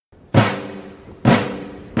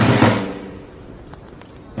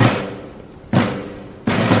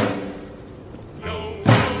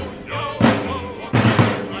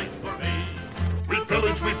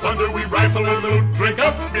plunder, we rifle and loot. Drink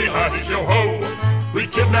up, me hearties, yo-ho. We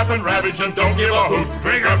kidnap and ravage and don't give a hoot.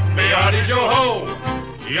 Drink up, me hearties, yo-ho.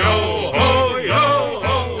 Yo-ho,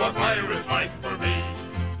 yo-ho, a pirate's life for me.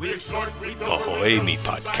 We extort, we don't... Ahoy, me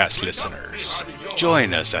podcast listeners.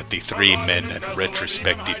 Join us at the Three Men and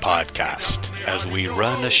Retrospective Podcast as we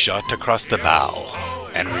run a shot across the bow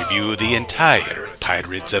and review the entire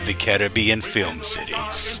Pirates of the Caribbean film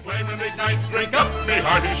cities. Drink up, me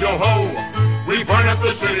hearties, yo-ho. We burn up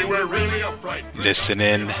the city, we're really a fright. Listen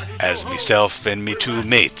in as myself and me two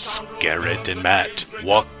mates, Garrett and Matt,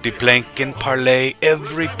 walk the plank and parlay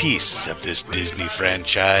every piece of this Disney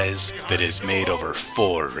franchise that has made over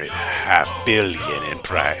 $4.5 billion in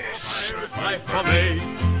price.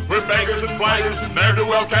 We're beggars and flyers and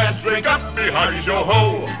ne'er-do-well cats. Drink up, me hearties,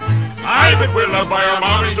 yo-ho. I bet we're loved by our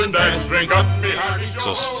mommies and dads. Drink up, me hearties,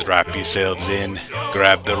 yo-ho. So strap yourselves in,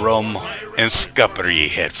 grab the rum, and scupper ye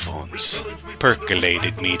headphones.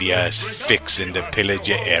 Percolated media is fixing to pillage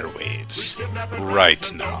your airwaves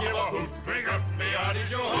right now. Drink up, me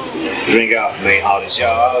hearties,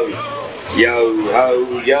 yo-ho.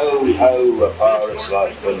 Yo-ho, yo-ho, a pirate's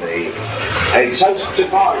life for me. A toast to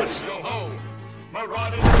pirates.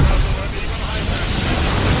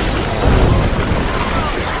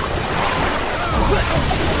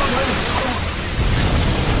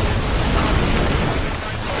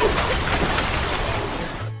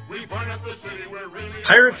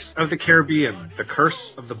 Pirates of the Caribbean, The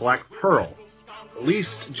Curse of the Black Pearl. Released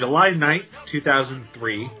July 9th,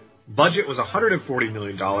 2003. Budget was $140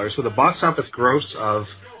 million with a box office gross of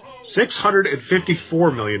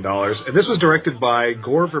 $654 million. And this was directed by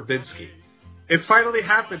Gore Verbinski. It finally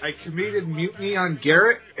happened. I committed mutiny on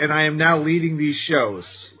Garrett, and I am now leading these shows.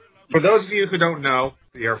 For those of you who don't know,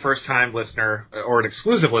 you're a first-time listener or an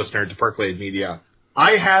exclusive listener to Percolated Media,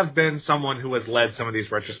 I have been someone who has led some of these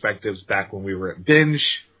retrospectives back when we were at Binge,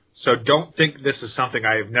 so don't think this is something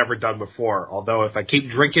I have never done before, although if I keep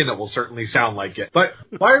drinking, it will certainly sound like it. But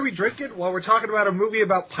why are we drinking? Well, we're talking about a movie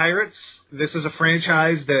about pirates. This is a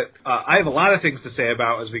franchise that I have a lot of things to say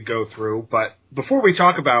about as we go through, but before we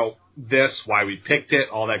talk about this, why we picked it,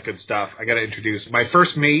 all that good stuff, I got to introduce my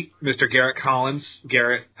first mate, Mr. Garrett Collins.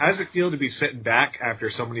 Garrett, how does it feel to be sitting back after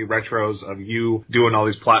so many retros of you doing all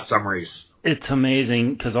these plot summaries? It's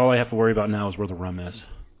amazing, because all I have to worry about now is where the rum is.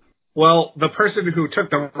 Well, the person who took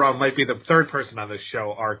the rum might be the third person on this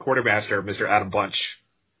show, our quartermaster, Mr. Adam Bunch.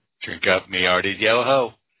 Drink up, me hearties,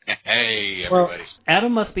 yo-ho. Hey, everybody. Well,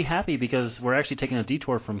 Adam must be happy because we're actually taking a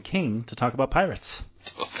detour from King to talk about pirates.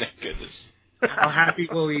 Oh, thank goodness. How happy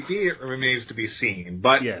will he be? It remains to be seen.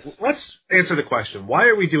 But yes. Let's answer the question. Why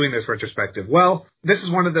are we doing this retrospective? Well, this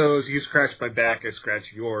is one of those you scratch my back, I scratch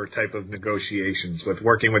your type of negotiations with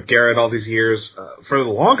working with Garrett all these years. For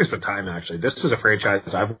the longest of time, actually. This is a franchise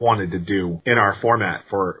I've wanted to do in our format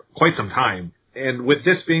for quite some time. And with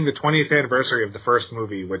this being the 20th anniversary of the first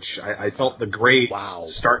movie, which I felt the gray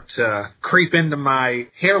start to creep into my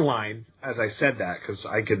hairline as I said that, because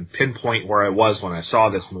I could pinpoint where I was when I saw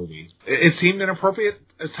this movie. It seemed inappropriate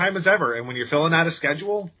as time as ever, and when you're filling out a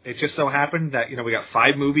schedule, it just so happened that, we got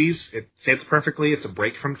 5 movies. It fits perfectly. It's a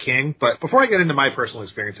break from King. But before I get into my personal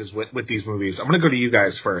experiences with these movies, I'm going to go to you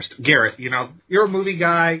guys first. Garrett, you're a movie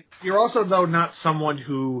guy. You're also, though, not someone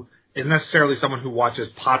who is necessarily someone who watches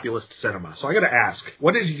populist cinema. So I got to ask,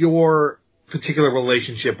 what is your particular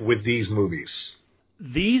relationship with these movies?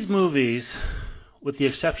 These movies, with the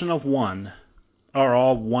exception of one, are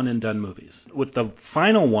all one-and-done movies. With the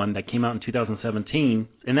final one that came out in 2017,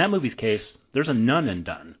 in that movie's case, there's a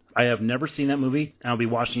none-and-done. I have never seen that movie, and I'll be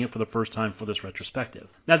watching it for the first time for this retrospective.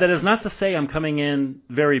 Now, that is not to say I'm coming in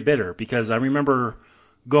very bitter, because I remember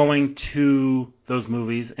going to those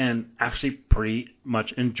movies and actually pretty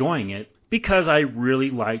much enjoying it, because I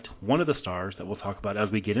really liked one of the stars that we'll talk about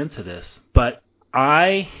as we get into this. But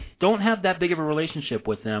I don't have that big of a relationship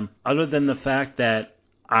with them, other than the fact that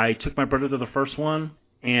I took my brother to the first one,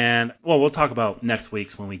 and, we'll talk about next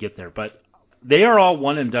week's when we get there, but they are all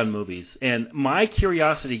one-and-done movies, and my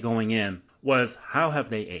curiosity going in was, how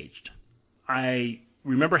have they aged? I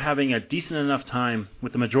remember having a decent enough time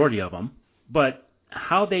with the majority of them, but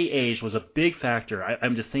how they aged was a big factor.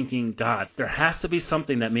 I'm just thinking, God, there has to be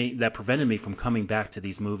something that prevented me from coming back to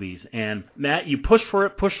these movies, and Matt, you pushed for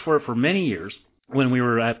it for many years when we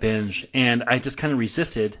were at Binge, and I just kind of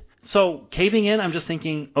resisted. So, caving in, I'm just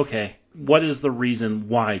thinking, okay, what is the reason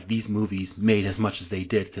why these movies made as much as they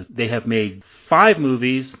did? Because they have made 5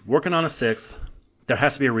 movies, working on a 6th. There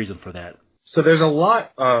has to be a reason for that. So there's a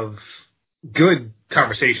lot of good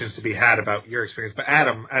conversations to be had about your experience. But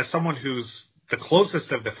Adam, as someone who's the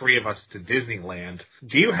closest of the 3 of us to Disneyland,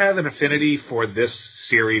 do you have an affinity for this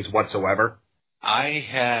series whatsoever? I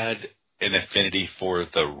had an affinity for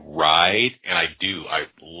the ride, and I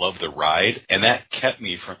love the ride, and that kept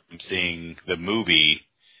me from seeing the movie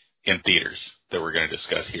in theaters that we're going to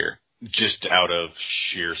discuss here, just out of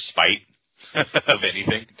sheer spite of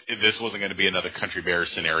anything. This wasn't going to be another Country Bear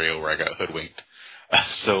scenario where I got hoodwinked.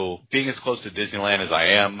 So being as close to Disneyland as I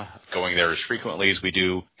am, going there as frequently as we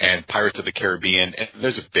do, and Pirates of the Caribbean, and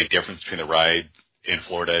there's a big difference between the ride in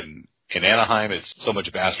Florida and in Anaheim. It's so much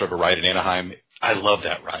faster of a ride in Anaheim. I love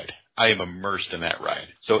that ride. I am immersed in that ride.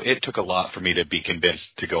 So it took a lot for me to be convinced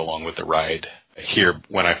to go along with the ride here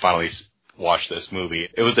when I finally watched this movie.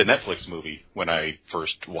 It was a Netflix movie when I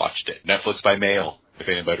first watched it. Netflix by mail, if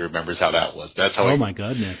anybody remembers how that was. That's how my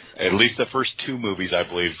goodness. At least the first two movies, I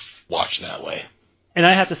believe, watched that way. And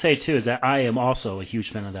I have to say, too, is that I am also a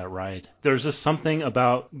huge fan of that ride. There's just something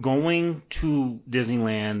about going to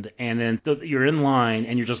Disneyland and then you're in line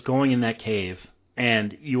and you're just going in that cave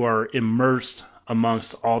and you are immersed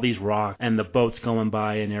amongst all these rocks and the boats going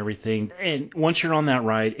by and everything. And once you're on that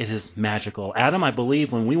ride, it is magical. Adam, I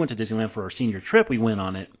believe when we went to Disneyland for our senior trip, we went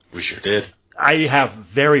on it. We sure did. I have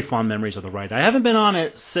very fond memories of the ride. I haven't been on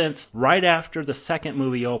it since right after the second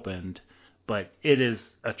movie opened. But it is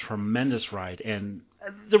a tremendous ride, and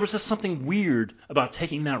there was just something weird about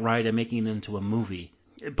taking that ride and making it into a movie.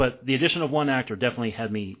 But the addition of one actor definitely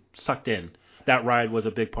had me sucked in. That ride was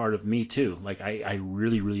a big part of me, too. Like, I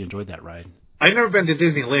really, really enjoyed that ride. I've never been to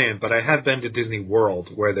Disneyland, but I have been to Disney World,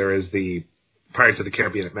 where there is the Pirates of the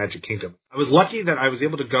Caribbean at Magic Kingdom. I was lucky that I was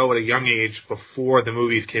able to go at a young age before the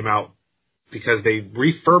movies came out, because they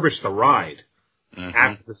refurbished the ride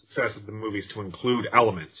after the success of the movies to include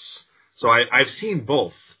elements. So I've seen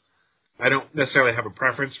both. I don't necessarily have a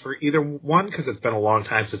preference for either one because it's been a long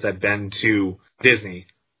time since I've been to Disney.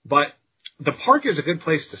 But the park is a good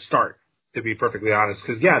place to start, to be perfectly honest,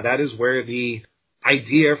 because, yeah, that is where the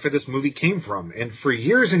idea for this movie came from. And for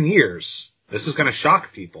years and years, this is going to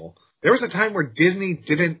shock people, there was a time where Disney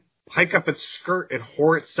didn't hike up its skirt and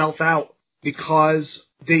whore itself out because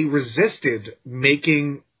they resisted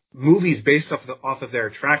making movies based off of their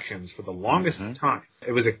attractions for the longest time.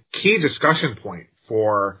 It was a key discussion point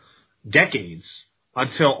for decades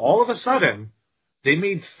until all of a sudden they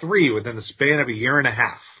made 3 within the span of a year and a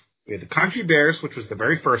half. We had the Country Bears, which was the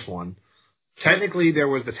very first one. Technically, there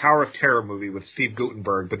was the Tower of Terror movie with Steve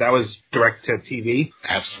Guttenberg, but that was direct to TV.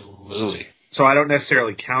 Absolutely. So I don't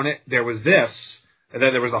necessarily count it. There was this, and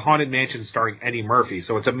then there was the Haunted Mansion starring Eddie Murphy.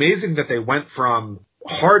 So it's amazing that they went from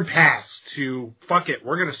hard pass to, fuck it,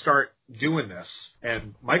 we're going to start doing this.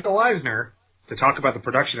 And Michael Eisner, to talk about the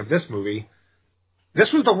production of this movie,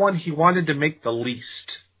 this was the one he wanted to make the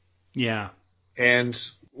least. Yeah. And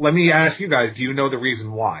let me ask you guys, do you know the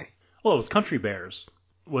reason why? Well, it was Country Bears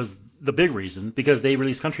was the big reason, because they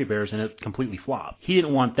released Country Bears and it completely flopped. He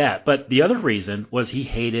didn't want that. But the other reason was he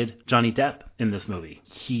hated Johnny Depp in this movie.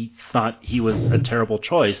 He thought he was a terrible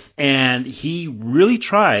choice, and he really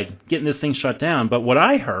tried getting this thing shut down. But what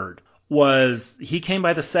I heard was he came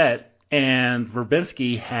by the set and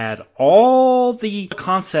Verbinski had all the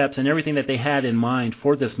concepts and everything that they had in mind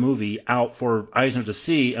for this movie out for Eisner to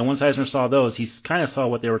see. And once Eisner saw those, he kind of saw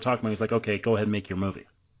what they were talking about. He's like, okay, go ahead and make your movie.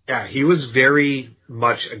 Yeah, he was very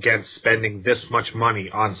much against spending this much money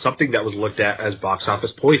on something that was looked at as box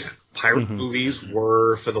office poison. Pirate movies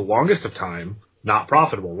were, for the longest of time, not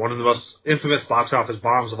profitable. One of the most infamous box office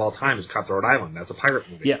bombs of all time is Cutthroat Island. That's a pirate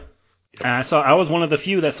movie. Yeah. I was one of the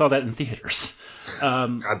few that saw that in theaters.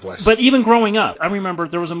 God bless. But even growing up, I remember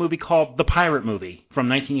there was a movie called The Pirate Movie from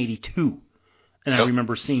 1982. And I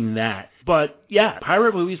remember seeing that. But, yeah,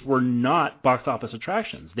 pirate movies were not box office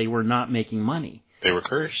attractions. They were not making money. They were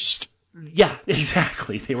cursed. Yeah,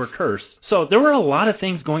 exactly. They were cursed. So there were a lot of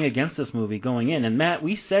things going against this movie going in. And Matt,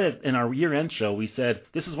 we said it in our year-end show. We said,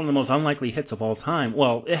 this is one of the most unlikely hits of all time.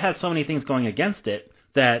 Well, it had so many things going against it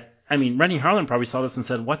that, I mean, Rennie Harlan probably saw this and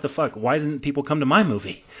said, what the fuck? Why didn't people come to my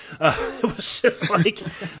movie? It was just like,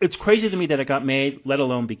 it's crazy to me that it got made, let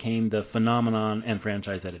alone became the phenomenon and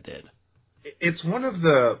franchise that it did. It's one of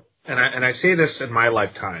the, and I say this in my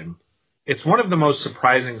lifetime, it's one of the most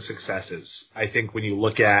surprising successes, I think, when you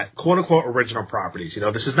look at quote-unquote original properties. You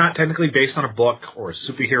know, this is not technically based on a book or a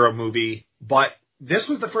superhero movie, but this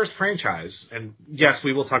was the first franchise, and yes,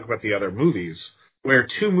 we will talk about the other movies, where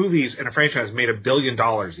 2 movies in a franchise made $1 billion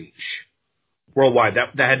each worldwide.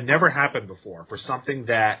 That had never happened before for something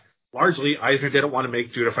that largely Eisner didn't want to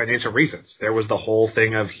make due to financial reasons. There was the whole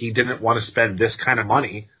thing of he didn't want to spend this kind of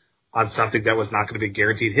money on something that was not going to be a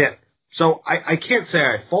guaranteed hit. So I can't say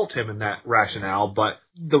I fault him in that rationale, but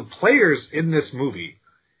the players in this movie,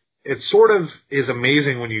 it sort of is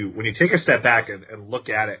amazing when you take a step back and look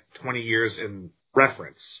at it 20 years in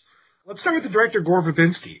reference. Let's start with the director, Gore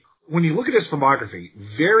Verbinski. When you look at his filmography,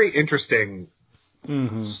 very interesting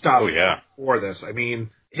stuff for this. I mean,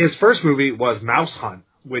 his first movie was Mouse Hunt,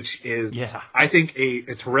 which is, I think,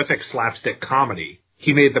 a terrific slapstick comedy.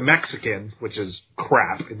 He made The Mexican, which is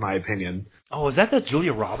crap, in my opinion. Oh, is that the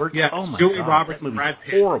Julia Roberts? Yeah, oh my Julia God, Roberts that movie's Brad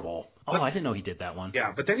Pitt. horrible. Oh, I didn't know he did that one.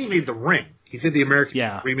 Yeah, but then he made The Ring. He did the American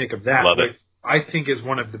remake of that, which I think is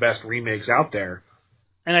one of the best remakes out there.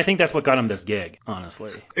 And I think that's what got him this gig,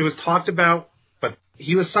 honestly. It was talked about, but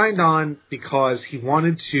he was signed on because he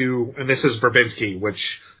wanted to, and this is Verbinski, which,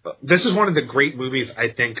 this is one of the great movies, I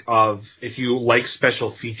think, of if you like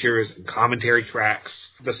special features and commentary tracks.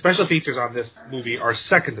 The special features on this movie are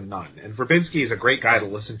second to none, and Verbinski is a great guy to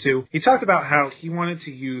listen to. He talked about how he wanted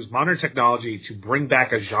to use modern technology to bring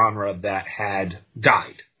back a genre that had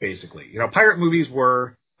died, basically. You know, pirate movies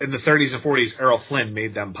were, in the 30s and 40s, Errol Flynn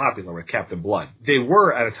made them popular with Captain Blood. They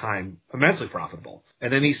were, at a time, immensely profitable.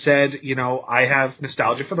 And then he said, you know, I have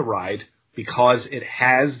nostalgia for the ride because it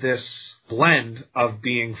has this blend of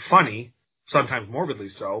being funny, sometimes morbidly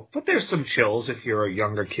so, but there's some chills if you're a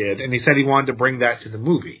younger kid. And he said he wanted to bring that to the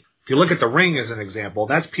movie. If you look at The Ring as an example,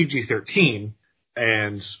 that's PG-13,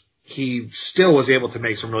 and he still was able to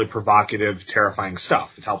make some really provocative, terrifying stuff.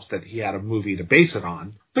 It helps that he had a movie to base it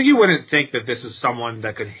on. But you wouldn't think that this is someone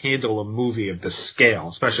that could handle a movie of this scale,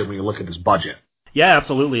 especially when you look at his budget. Yeah,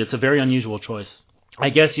 absolutely. It's a very unusual choice. I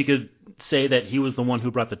guess you could say that he was the one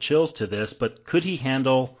who brought the chills to this, but could he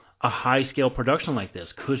handle a high-scale production like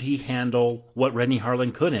this? Could he handle what Rennie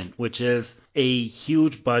Harlan couldn't, which is a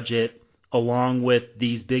huge budget along with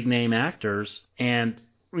these big-name actors? And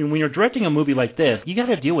I mean, when you're directing a movie like this, you got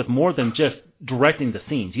to deal with more than just directing the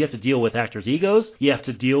scenes. You have to deal with actors' egos. You have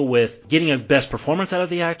to deal with getting a best performance out of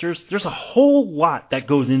the actors. There's a whole lot that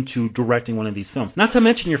goes into directing one of these films. Not to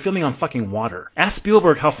mention you're filming on fucking water. Ask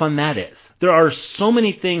Spielberg how fun that is. There are so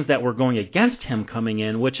many things that were going against him coming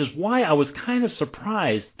in, which is why I was kind of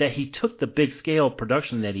surprised that he took the big-scale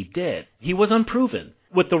production that he did. He was unproven.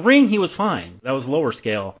 With The Ring, he was fine. That was lower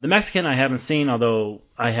scale. The Mexican I haven't seen, although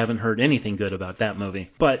I haven't heard anything good about that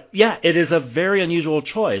movie. But yeah, it is a very unusual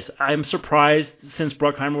choice. I'm surprised, since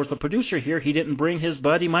Bruckheimer was the producer here, he didn't bring his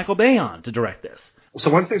buddy Michael Bay on to direct this. So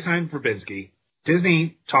once they signed Verbinski,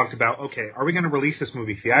 Disney talked about, okay, are we going to release this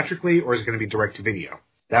movie theatrically or is it going to be direct-to-video?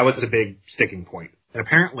 That was a big sticking point. And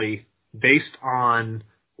apparently, based on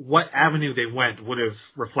what avenue they went, would have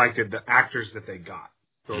reflected the actors that they got.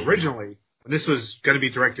 So originally, when this was going to be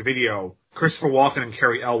direct-to-video, Christopher Walken and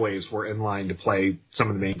Cary Elwes were in line to play some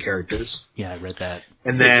of the main characters. Yeah, I read that.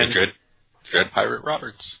 And then Dread Pirate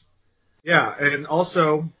Roberts. Yeah, and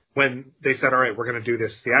also when they said, all right, we're going to do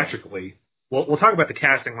this theatrically, we'll talk about the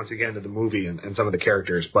casting once again of the movie and some of the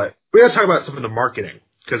characters, but we got to talk about some of the marketing.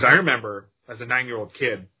 Because I remember, as a 9-year-old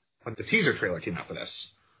kid, when the teaser trailer came out for this,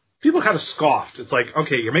 people kind of scoffed. It's like,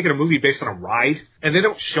 okay, you're making a movie based on a ride, and they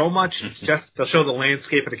don't show much. It's just, they'll show the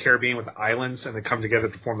landscape of the Caribbean with the islands, and they come together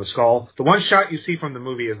to form the skull. The one shot you see from the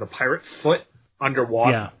movie is the pirate foot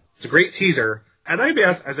underwater. Yeah. It's a great teaser. And I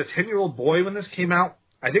guess, as a 10-year-old boy when this came out,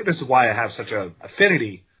 I think this is why I have such an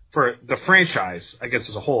affinity for the franchise, I guess,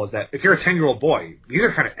 as a whole, is that if you're a 10-year-old boy, these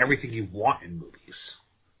are kind of everything you want in movies.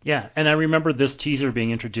 Yeah, and I remember this teaser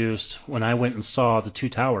being introduced when I went and saw The Two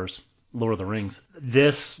Towers, Lord of the Rings.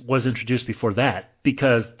 This was introduced before that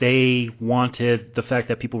because they wanted the fact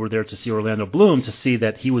that people were there to see Orlando Bloom to see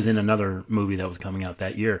that he was in another movie that was coming out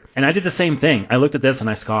that year. And I did the same thing. I looked at this and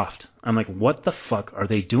I scoffed. I'm like, what the fuck are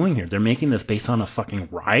they doing here? They're making this based on a fucking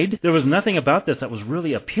ride? There was nothing about this that was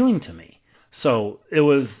really appealing to me. So it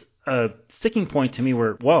was a sticking point to me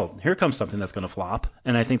where, well, here comes something that's going to flop.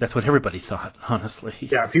 And I think that's what everybody thought, honestly.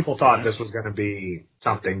 Yeah, people thought this was going to be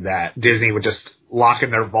something that Disney would just lock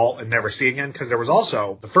in their vault and never see again, because there was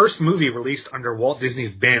also the first movie released under Walt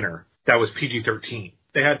Disney's banner that was PG-13.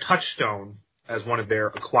 They had Touchstone as one of their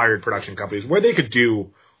acquired production companies where they could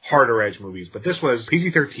do harder edge movies, but this was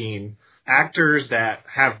PG-13, actors that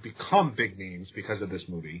have become big names because of this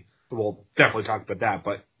movie. We'll definitely talk about that,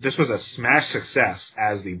 but this was a smash success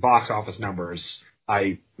as the box office numbers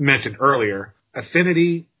I mentioned earlier.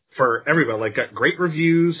 Affinity for everybody, like, got great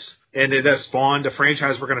reviews, and it has spawned a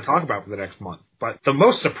franchise we're going to talk about for the next month. But the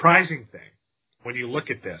most surprising thing when you look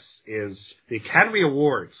at this is the Academy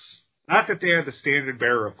Awards. Not that they are the standard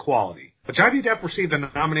bearer of quality, but Johnny Depp received a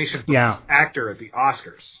nomination for Best Actor at the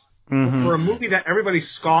Oscars for a movie that everybody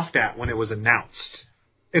scoffed at when it was announced.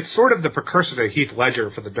 It's sort of the precursor to Heath Ledger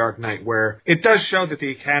for The Dark Knight, where it does show that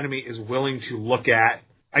the Academy is willing to look at,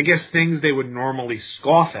 I guess, things they would normally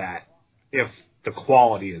scoff at if the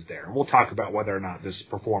quality is there. And we'll talk about whether or not this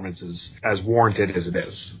performance is as warranted as it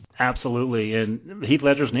is. Absolutely. And Heath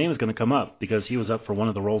Ledger's name is going to come up because he was up for one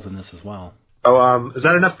of the roles in this as well. Oh, is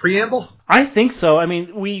that enough preamble? I think so. I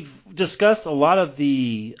mean, we've discussed a lot of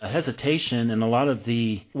the hesitation and a lot of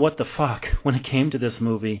the what the fuck when it came to this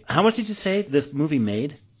movie. How much did you say this movie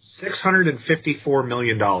made? $654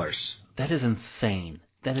 million. That is insane.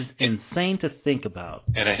 That is insane to think about.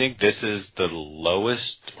 And I think this is the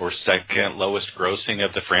lowest or second lowest grossing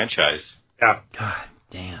of the franchise. Yeah. God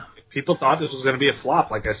damn. People thought this was going to be a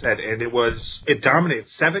flop, like I said, and it dominated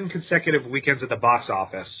 7 consecutive weekends at the box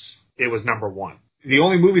office. It was number 1. The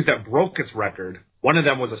only movies that broke its record, one of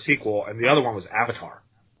them was a sequel, and the other one was Avatar.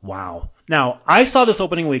 Wow. Now, I saw this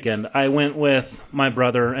opening weekend. I went with my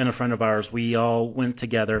brother and a friend of ours. We all went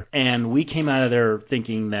together, and we came out of there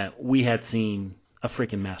thinking that we had seen a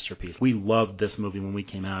freaking masterpiece. We loved this movie when we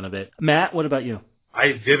came out of it. Matt, what about you?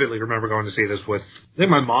 I vividly remember going to see this with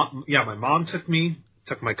my mom. Yeah, my mom took me,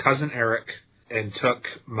 took my cousin Eric, and took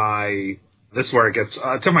my... This is where it gets...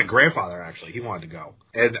 took my grandfather, actually. He wanted to go.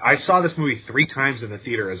 And I saw this movie 3 times in the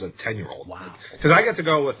theater as a 10-year-old. Wow. Because I got to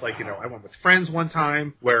go with, I went with friends one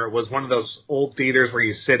time where it was one of those old theaters where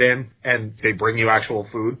you sit in and they bring you actual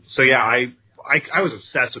food. So, yeah, I was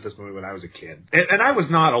obsessed with this movie when I was a kid. And I was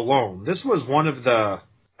not alone. This was one of the...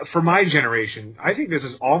 For my generation, I think this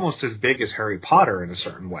is almost as big as Harry Potter in a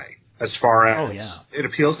certain way. As far as... It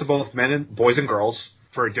appeals to both boys and girls.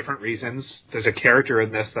 For different reasons. There's a character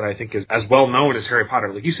in this that I think is as well known as Harry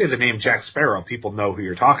Potter. Like, you say the name Jack Sparrow, people know who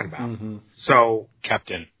you're talking about. Mm-hmm. So...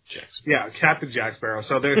 Captain Jack Sparrow. Yeah, Captain Jack Sparrow.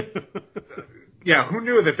 So there... yeah, who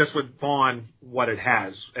knew that this would spawn what it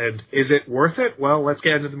has? And is it worth it? Well, let's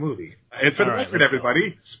get into the movie. And for the record,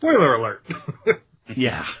 everybody, spoiler alert.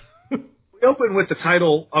 Yeah. We open with the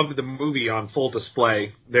title of the movie on full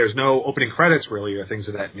display. There's no opening credits, really, or things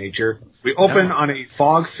of that nature. We open on a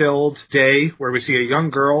fog-filled day where we see a young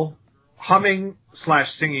girl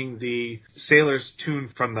humming/singing the sailor's tune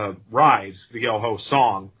from the ride, the Yo-Ho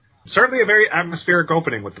song. Certainly a very atmospheric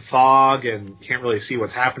opening with the fog, and you can't really see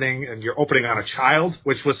what's happening, and you're opening on a child,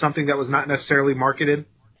 which was something that was not necessarily marketed.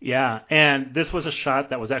 Yeah, and this was a shot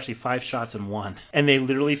that was actually 5 shots in one. And they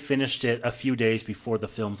literally finished it a few days before the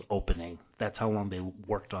film's opening. That's how long they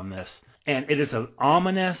worked on this. And it is an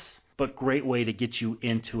ominous but great way to get you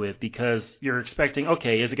into it because you're expecting,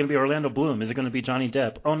 okay, is it going to be Orlando Bloom? Is it going to be Johnny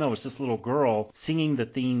Depp? Oh, no, it's this little girl singing the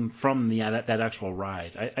theme from that actual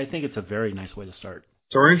ride. I think it's a very nice way to start.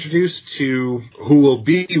 So we're introduced to who will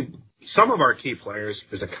be... Some of our key players.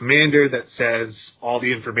 There's a commander that says all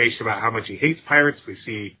the information about how much he hates pirates. We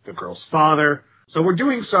see the girl's father. So we're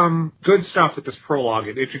doing some good stuff with this prologue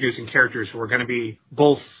and introducing characters who are going to be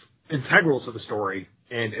both integral to the story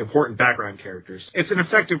and important background characters. It's an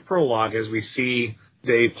effective prologue as we see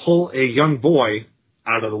they pull a young boy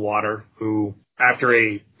out of the water who, after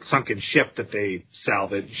a sunken ship that they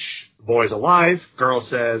salvage, the boy's alive. Girl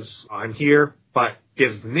says, I'm here, but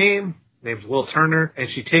gives the name. Name's Will Turner, and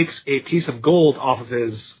she takes a piece of gold off of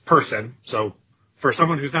his person. So for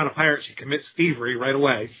someone who's not a pirate, she commits thievery right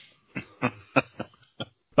away.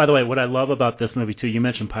 By the way, what I love about this movie, too, you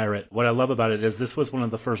mentioned pirate. What I love about it is this was one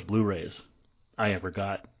of the first Blu-rays I ever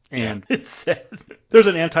got. And it says there's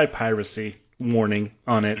an anti-piracy warning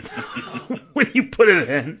on it when you put it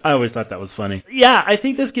in. I always thought that was funny. Yeah, I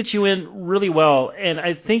think this gets you in really well, and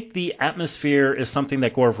I think the atmosphere is something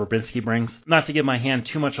that Gore Verbinski brings. Not to give my hand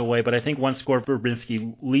too much away, but I think once Gore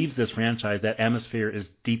Verbinski leaves this franchise, that atmosphere is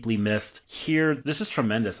deeply missed. Here, this is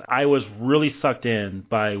tremendous. I was really sucked in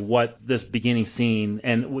by what this beginning scene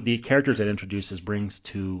and the characters it introduces brings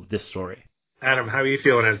to this story. Adam, how are you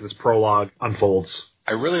feeling as this prologue unfolds?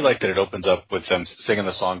 I really like that it opens up with them singing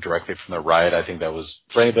the song directly from the ride. I think that was,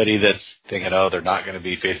 for anybody that's thinking, oh, they're not going to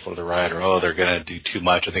be faithful to the ride, or, oh, they're going to do too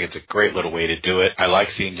much, I think it's a great little way to do it. I like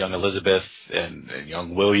seeing young Elizabeth and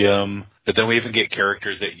young William, but then we even get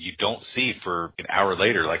characters that you don't see for an hour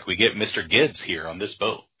later. Like, we get Mr. Gibbs here on this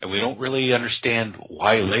boat, and we don't really understand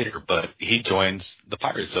why later, but he joins the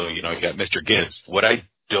pirates, so, you got Mr. Gibbs. What I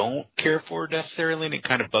don't care for necessarily, and it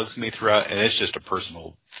kind of bugs me throughout, and it's just a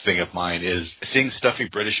personal thing of mine, is seeing stuffy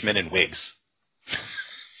British men in wigs.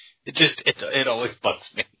 It always bugs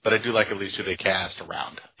me. But I do like at least who they cast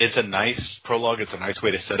around. It's a nice prologue. It's a nice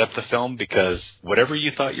way to set up the film, because whatever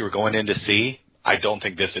you thought you were going in to see, I don't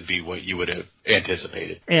think this would be what you would have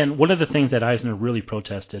anticipated. And one of the things that Eisner really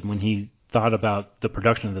protested when he thought about the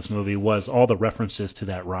production of this movie was all the references to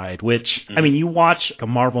that ride, which, I mean, you watch a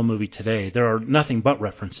Marvel movie today, there are nothing but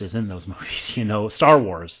references in those movies, Star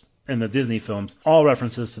Wars. in the Disney films, all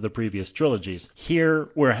references to the previous trilogies. Here,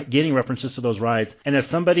 we're getting references to those rides, and as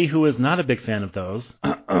somebody who is not a big fan of those,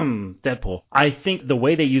 Deadpool, I think the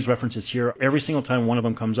way they use references here, every single time one of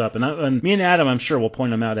them comes up, and me and Adam, I'm sure, will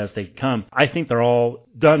point them out as they come, I think they're all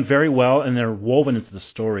done very well, and they're woven into the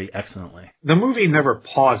story excellently. The movie never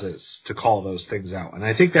pauses to call those things out, and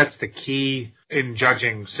I think that's the key in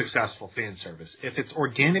judging successful fan service. If it's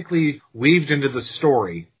organically weaved into the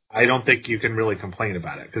story, I don't think you can really complain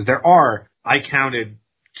about it, because I counted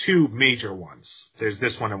 2 major ones. There's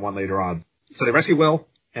this one and one later on. So they rescue Will,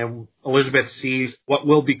 and Elizabeth sees what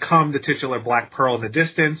will become the titular Black Pearl in the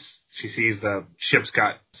distance. She sees the ship's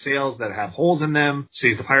got sails that have holes in them,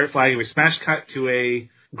 sees the pirate flag, and we smash cut to a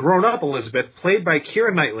grown-up Elizabeth, played by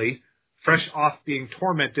Keira Knightley, fresh off being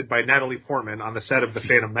tormented by Natalie Portman on the set of The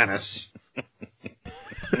Phantom Menace.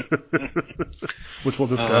 Which we'll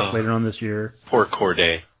discuss later on this year. Poor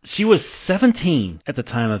Corday. She was 17 at the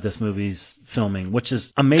time of this movie's filming, which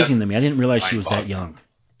is amazing to me. I didn't realize she was that young.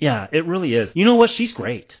 Yeah, it really is. You know what? She's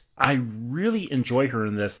great. I really enjoy her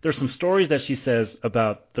in this. There's some stories that she says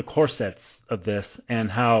about the corsets of this and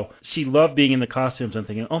how she loved being in the costumes and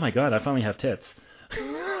thinking, oh my God, I finally have tits.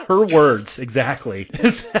 Her words, exactly.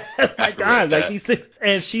 My God, like these things.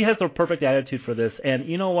 And she has the perfect attitude for this. And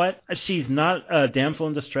you know what? She's not a damsel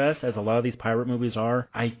in distress, as a lot of these pirate movies are.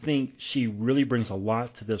 I think she really brings a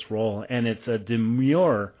lot to this role, and it's a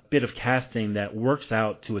demure bit of casting that works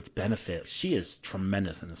out to its benefit. She is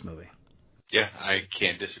tremendous in this movie. Yeah, I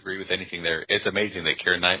can't disagree with anything there. It's amazing that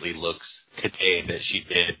Keira Knightley looks today that she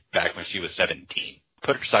did back when she was 17.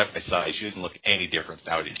 Put her side by side, she doesn't look any different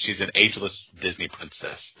nowadays. She's an ageless Disney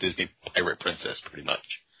princess, Disney pirate princess, pretty much.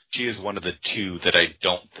 She is one of the 2 that I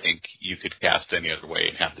don't think you could cast any other way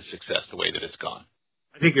and have the success the way that it's gone.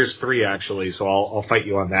 I think there's 3, actually, so I'll fight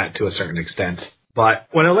you on that to a certain extent. But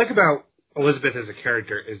what I like about Elizabeth as a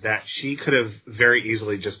character is that she could have very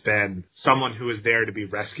easily just been someone who is there to be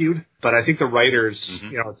rescued. But I think the writers,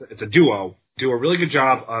 it's a duo, do a really good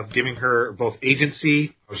job of giving her both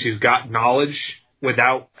agency. She's got knowledge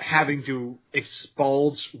without having to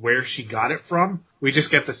expulse where she got it from. We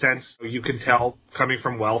just get the sense, you can tell, coming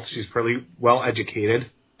from wealth, she's pretty well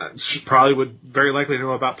educated. She probably would very likely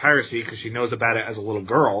know about piracy because she knows about it as a little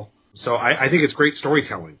girl. So I think it's great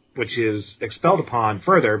storytelling, which is expelled upon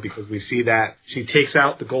further because we see that she takes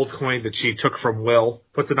out the gold coin that she took from Will,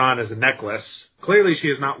 puts it on as a necklace. Clearly she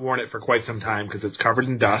has not worn it for quite some time because it's covered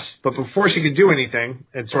in dust. But before she can do anything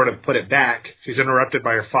and sort of put it back, she's interrupted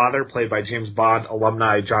by her father, played by James Bond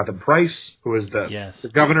alumni Jonathan Pryce, who is the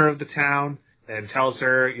governor of the town, and tells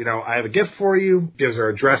her, I have a gift for you, gives her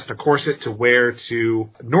a dress and a corset to wear to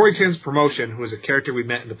Norrington's promotion, who is a character we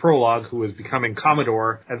met in the prologue, who is becoming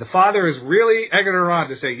Commodore, and the father is really egging her on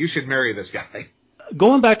to say, you should marry this guy.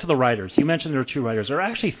 Going back to the writers, you mentioned there are 2 writers. There are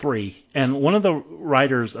actually 3, and one of the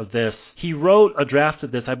writers of this, he wrote a draft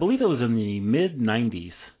of this, I believe it was in the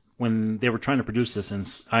mid-90s, when they were trying to produce this, and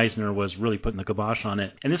Eisner was really putting the kibosh on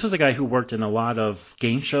it. And this was a guy who worked in a lot of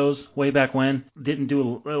game shows way back when, didn't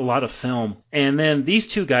do a lot of film. And then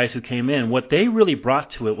these 2 guys who came in, what they really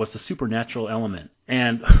brought to it was the supernatural element.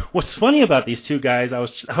 And what's funny about these 2 guys, I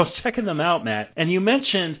was checking them out, Matt, and you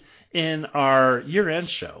mentioned in our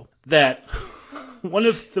year-end show that one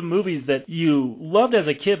of the movies that you loved as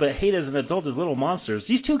a kid but hate as an adult is Little Monsters.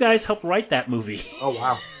 These 2 guys helped write that movie. Oh,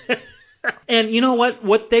 wow. And you know what?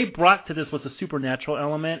 What they brought to this was a supernatural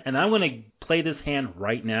element, and I'm going to play this hand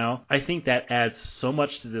right now. I think that adds so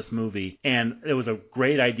much to this movie, and it was a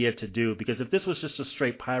great idea to do, because if this was just a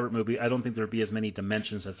straight pirate movie, I don't think there'd be as many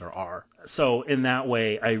dimensions as there are. So in that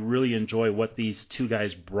way, I really enjoy what these 2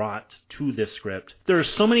 guys brought to this script.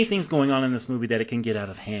 There's so many things going on in this movie that it can get out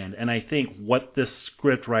of hand, and I think what this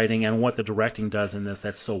script writing and what the directing does in this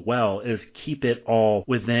that's so well is keep it all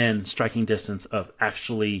within striking distance of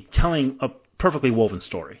actually telling a perfectly woven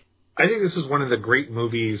story. I think this is one of the great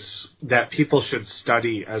movies that people should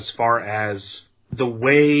study as far as the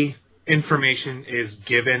way information is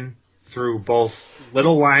given through both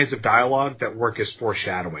little lines of dialogue that work as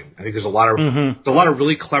foreshadowing. I think there's a lot of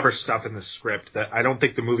really clever stuff in the script that I don't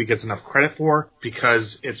think the movie gets enough credit for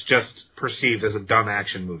because it's just perceived as a dumb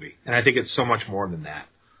action movie. And I think it's so much more than that.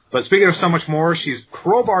 But speaking of so much more, she's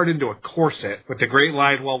crowbarred into a corset with the great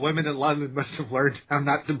line, well, women in London must have learned how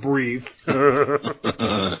not to breathe.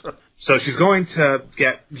 So she's going to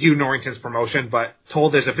get Hugh Norrington's promotion, but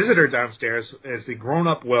told there's a visitor downstairs as the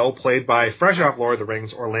grown-up Will, played by fresh off Lord of the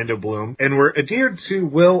Rings, Orlando Bloom. And we're adhered to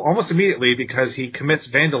Will almost immediately because he commits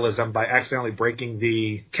vandalism by accidentally breaking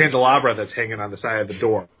the candelabra that's hanging on the side of the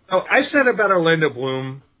door. So I said about Orlando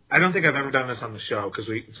Bloom, I don't think I've ever done this on the show because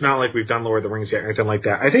it's not like we've done Lord of the Rings yet or anything like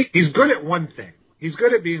that. I think he's good at one thing. He's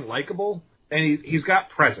good at being likable, and he's got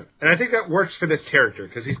presence. And I think that works for this character,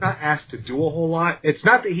 because he's not asked to do a whole lot. It's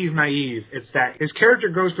not that he's naive, it's that his character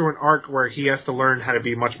goes through an arc where he has to learn how to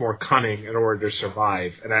be much more cunning in order to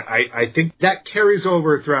survive. And I think that carries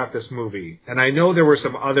over throughout this movie. And I know there were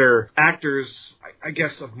some other actors, I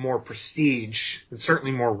guess, of more prestige, and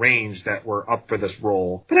certainly more range that were up for this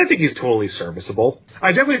role. But I think he's totally serviceable.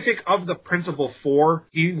 I definitely think of the principal four,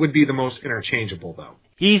 he would be the most interchangeable, though.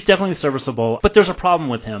 He's definitely serviceable, but there's a problem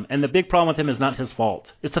with him, and the big problem with him is not his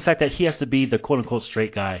fault. It's the fact that he has to be the quote-unquote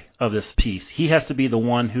straight guy of this piece. He has to be the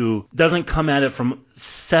one who doesn't come at it from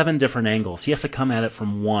 7 different angles. He has to come at it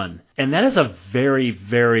from one. And that is a very,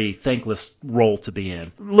 very thankless role to be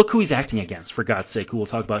in. Look who he's acting against, for God's sake, who we'll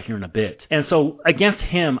talk about here in a bit. And so against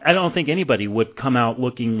him, I don't think anybody would come out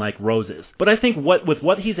looking like roses. But I think with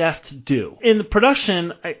what he's asked to do, in the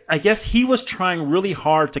production, I guess he was trying really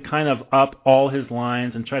hard to kind of up all his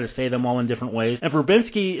lines and try to say them all in different ways. And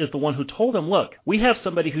Verbinski is the one who told him, look, we have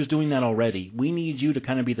somebody who's doing that already. We need you to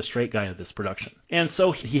kind of be the straight guy of this production. And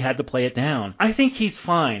so he had to play it down. I think he's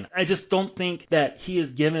fine. I just don't think that he is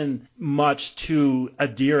given much to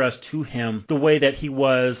endear us to him the way that he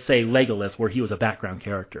was, say, Legolas, where he was a background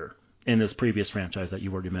character in this previous franchise that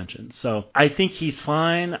you already mentioned. So I think he's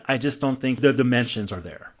fine. I just don't think the dimensions are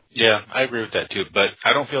there. Yeah, I agree with that too, but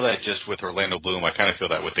I don't feel that just with Orlando Bloom. I kind of feel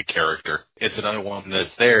that with the character. It's another one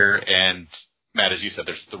that's there, and Matt, as you said,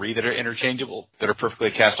 there's 3 that are interchangeable, that are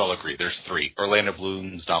perfectly cast. I'll agree. There's 3. Orlando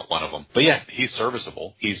Bloom's not one of them. But yeah, he's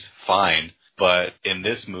serviceable. He's fine. But in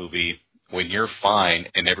this movie, when you're fine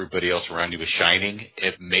and everybody else around you is shining,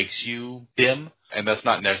 it makes you dim. And that's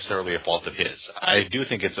not necessarily a fault of his. I do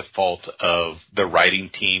think it's a fault of the writing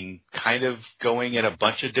team kind of going in a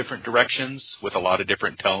bunch of different directions with a lot of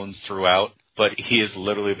different tones throughout. But he is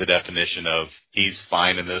literally the definition of he's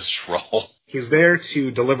fine in this role. He's there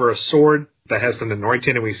to deliver a sword that has some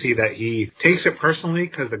anointing, and we see that he takes it personally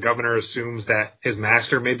because the governor assumes that his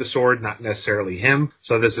master made the sword, not necessarily him.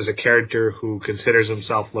 So this is a character who considers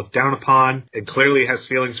himself looked down upon and clearly has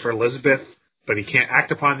feelings for Elizabeth, but he can't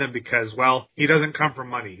act upon them because, well, he doesn't come from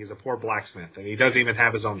money. He's a poor blacksmith, and he doesn't even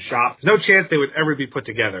have his own shop. There's no chance they would ever be put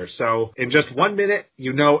together. So in just 1 minute,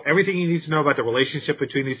 you know everything you need to know about the relationship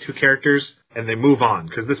between these two characters, and they move on.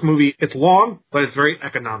 Because this movie, it's long, but it's very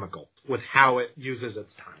economical with how it uses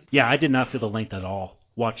its time. Yeah, I did not feel the length at all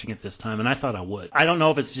watching it this time, and I thought I would. I don't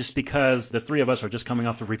know if it's just because the 3 of us are just coming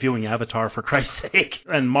off of reviewing Avatar, for Christ's sake,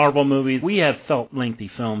 and Marvel movies. We have felt lengthy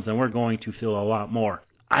films, and we're going to feel a lot more.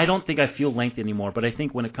 I don't think I feel length anymore, but I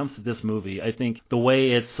think when it comes to this movie, I think the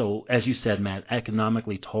way it's so, as you said, Matt,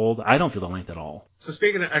 economically told, I don't feel the length at all. So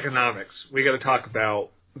speaking of economics, we got to talk about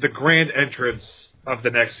the grand entrance of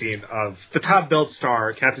the next scene of the top-billed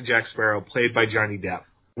star, Captain Jack Sparrow, played by Johnny Depp,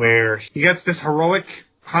 where he gets this heroic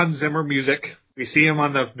Hans Zimmer music. We see him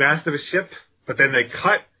on the mast of a ship, but then they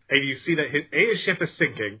cut, and you see that his ship is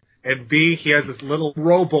sinking, and B, he has this little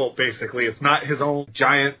rowboat, basically. It's not his own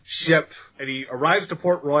giant ship. And he arrives to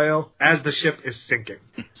Port Royal as the ship is sinking.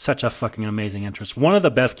 Such a fucking amazing entrance. One of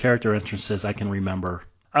the best character entrances I can remember.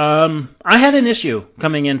 I had an issue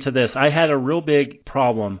coming into this. I had a real big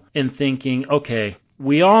problem in thinking, okay,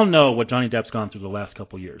 we all know what Johnny Depp's gone through the last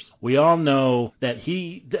couple years. We all know that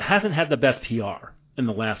he hasn't had the best PR in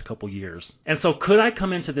the last couple years. And so could I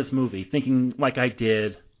come into this movie thinking like I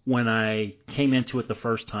did when I came into it the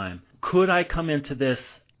first time? Could I come into this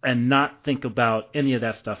and not think about any of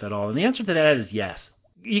that stuff at all? And the answer to that is yes.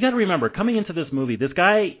 You got to remember, coming into this movie, this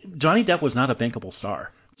guy, Johnny Depp, was not a bankable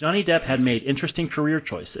star. Johnny Depp had made interesting career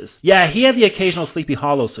choices. Yeah, he had the occasional Sleepy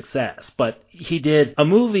Hollow success, but he did a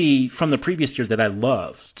movie from the previous year that I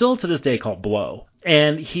love, still to this day, called Blow.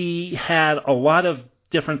 And he had a lot of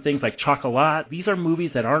different things like Chocolat. These are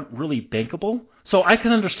movies that aren't really bankable. So I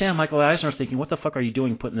can understand Michael Eisner thinking, what the fuck are you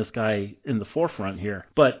doing putting this guy in the forefront here?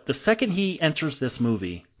 But the second he enters this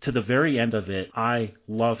movie, to the very end of it, I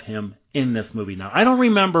love him in this movie. Now, I don't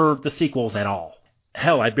remember the sequels at all.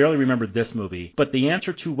 Hell, I barely remembered this movie. But the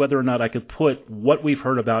answer to whether or not I could put what we've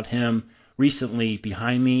heard about him recently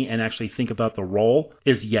behind me and actually think about the role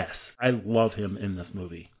is yes. I love him in this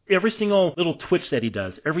movie. Every single little twitch that he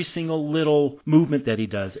does, every single little movement that he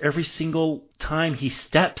does, every single time he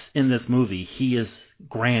steps in this movie, he is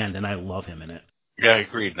grand, and I love him in it. Yeah, I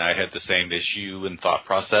agreed, and I had the same issue and thought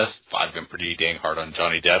process. I've been pretty dang hard on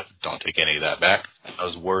Johnny Depp. Don't take any of that back. I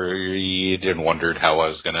was worried and wondered how I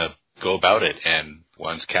was going to go about it, and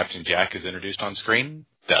once Captain Jack is introduced on screen,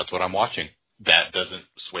 that's what I'm watching. That doesn't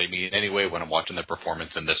sway me in any way when I'm watching the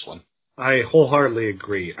performance in this one. I wholeheartedly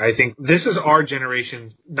agree. I think this is our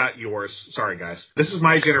generation, not yours. Sorry, guys. This is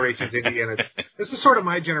my generation's Indiana. This is sort of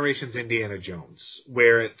my generation's Indiana Jones,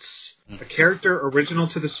 where it's a character original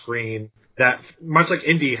to the screen that, much like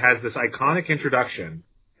Indy, has this iconic introduction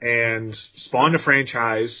and spawned a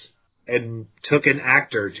franchise and took an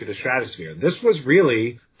actor to the stratosphere. This was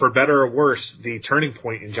really, for better or worse, the turning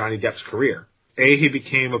point in Johnny Depp's career. A, he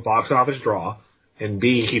became a box office draw. And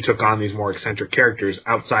B, he took on these more eccentric characters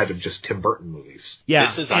outside of just Tim Burton movies.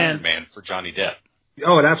 Yeah, this is Iron Man for Johnny Depp.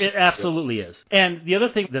 Oh, it absolutely is. And the other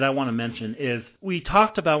thing that I want to mention is when we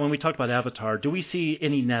talked about Avatar, do we see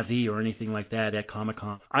any Na'vi or anything like that at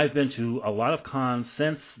Comic-Con? I've been to a lot of cons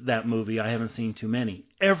since that movie. I haven't seen too many.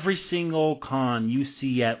 Every single con, you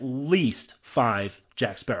see at least 5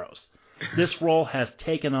 Jack Sparrows. This role has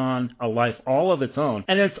taken on a life all of its own,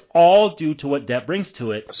 and it's all due to what Depp brings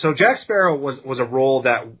to it. So Jack Sparrow was a role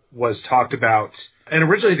that was talked about, and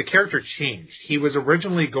originally the character changed. He was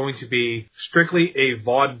originally going to be strictly a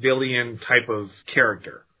vaudevillian type of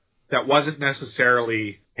character that wasn't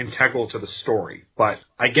necessarily integral to the story. But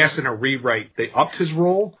I guess in a rewrite, they upped his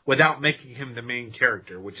role without making him the main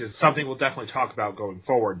character, which is something we'll definitely talk about going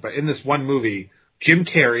forward. But in this one movie, Jim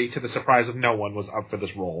Carrey, to the surprise of no one, was up for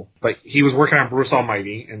this role. But he was working on Bruce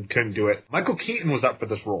Almighty and couldn't do it. Michael Keaton was up for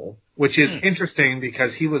this role, which is interesting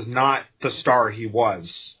because he was not the star he was,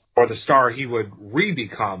 or the star he would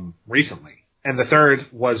re-become recently. And the third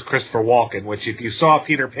was Christopher Walken, which if you saw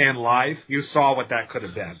Peter Pan live, you saw what that could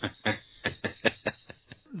have been.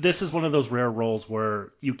 This is one of those rare roles where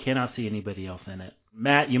you cannot see anybody else in it.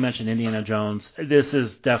 Matt, you mentioned Indiana Jones. This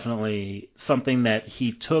is definitely something that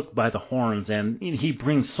he took by the horns, and he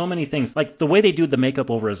brings so many things. Like the way they do the makeup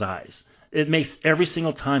over his eyes. It makes every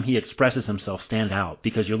single time he expresses himself stand out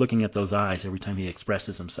because you're looking at those eyes every time he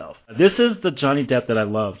expresses himself. This is the Johnny Depp that I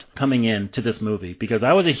loved coming into this movie because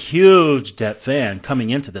I was a huge Depp fan coming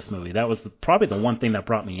into this movie. That was probably the one thing that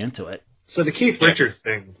brought me into it. So the Keith Richards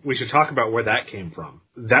thing, we should talk about where that came from.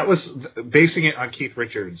 That was, basing it on Keith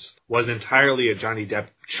Richards, was entirely a Johnny Depp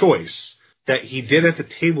choice that he did at the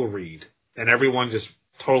table read, and everyone just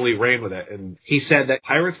totally ran with it. And he said that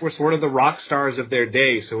pirates were sort of the rock stars of their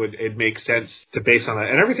day, so it makes sense to base on that.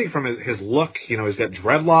 And everything from his look, he's got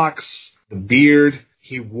dreadlocks, the beard,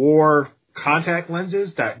 he wore contact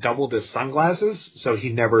lenses that doubled as sunglasses, so he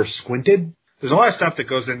never squinted. There's a lot of stuff that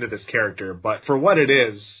goes into this character, but for what it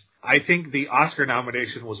is, I think the Oscar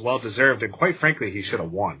nomination was well-deserved, and quite frankly, he should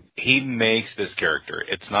have won. He makes this character.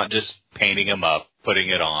 It's not just painting him up, putting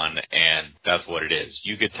it on, and that's what it is.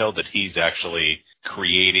 You could tell that he's actually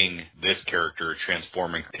creating this character,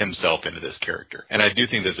 transforming himself into this character. And I do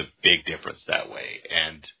think there's a big difference that way,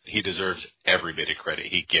 and he deserves every bit of credit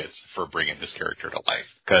he gets for bringing this character to life.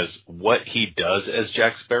 Because what he does as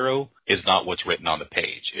Jack Sparrow is not what's written on the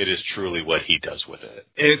page. It is truly what he does with it.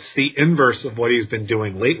 It's the inverse of what he's been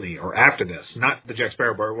doing lately or after this. Not the Jack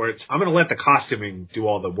Sparrow part, where it's, I'm going to let the costuming do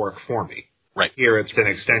all the work for me. Right. Here it's an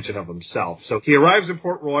extension of himself. So he arrives in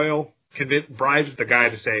Port Royal, bribes the guy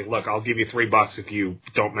to say, look, I'll give you $3 if you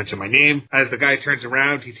don't mention my name. As the guy turns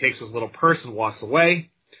around, he takes his little purse and walks away.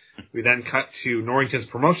 We then cut to Norrington's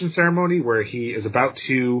promotion ceremony where he is about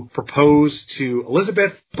to propose to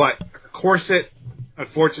Elizabeth, but her corset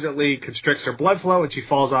unfortunately constricts her blood flow and she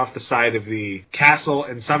falls off the side of the castle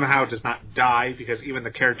and somehow does not die because even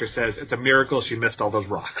the character says it's a miracle she missed all those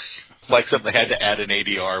rocks. It's like something they had to add an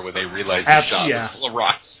ADR when they realized the shot was full of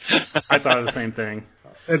rocks. I thought of the same thing.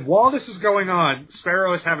 And while this is going on,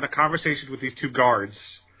 Sparrow is having a conversation with these two guards,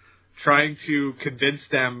 trying to convince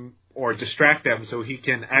them or distract them so he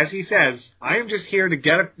can, as he says, I am just here to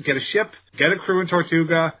get a ship, get a crew in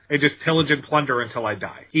Tortuga, and just pillage and plunder until I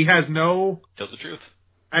die. He has no... Tells the truth.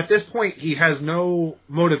 At this point, he has no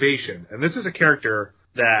motivation. And this is a character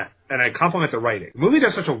that, and I compliment the writing, the movie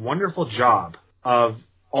does such a wonderful job of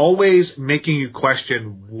always making you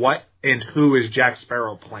question what and who is Jack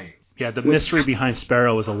Sparrow playing. Yeah, the mystery behind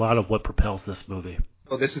Sparrow is a lot of what propels this movie.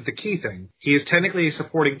 Well, this is the key thing. He is technically a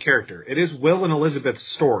supporting character. It is Will and Elizabeth's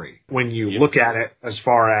story when you look at it as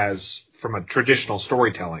far as from a traditional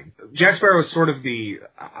storytelling. Jack Sparrow is sort of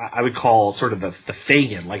I would call sort of the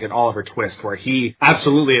Fagin, like an Oliver Twist, where he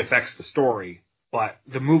absolutely affects the story, but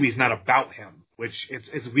the movie's not about him. Which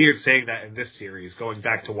it's weird saying that in this series, going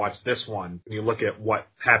back to watch this one, and you look at what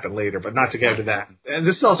happened later, but not to get into that. And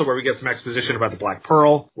this is also where we get some exposition about the Black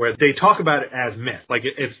Pearl, where they talk about it as myth. Like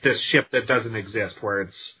it's this ship that doesn't exist, where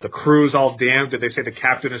it's the crew's all damned. Did they say the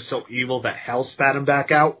captain is so evil that hell spat him back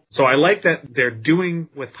out? So I like that they're doing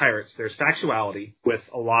with pirates, there's factuality with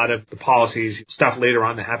a lot of the policies. Stuff later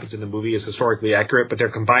on that happens in the movie is historically accurate, but they're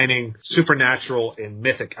combining supernatural and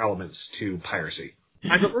mythic elements to piracy.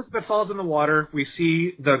 As Elizabeth falls in the water, we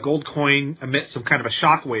see the gold coin emit some kind of a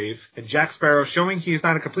shockwave, and Jack Sparrow, showing he's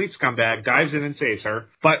not a complete scumbag, dives in and saves her.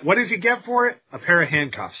 But what does he get for it? A pair of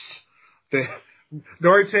handcuffs.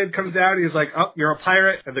 Norrington comes down, he's like, oh, you're a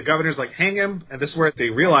pirate, and the governor's like, hang him, and this is where they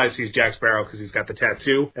realize he's Jack Sparrow because he's got the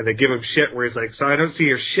tattoo, and they give him shit where he's like, so I don't see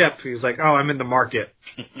your ship. He's like, oh, I'm in the market.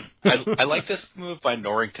 I like this move by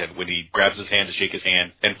Norrington when he grabs his hand to shake his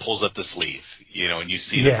hand and pulls up the sleeve, and you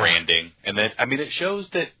see the branding. And then, it shows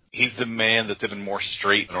that he's the man that's even more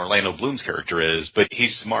straight than Orlando Bloom's character is, but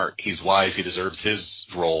he's smart, he's wise, he deserves his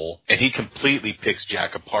role, and he completely picks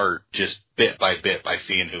Jack apart just bit by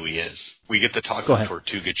seeing who he is. We get to talk about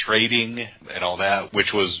Tortuga trading and all that,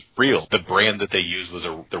 which was real. The brand that they used was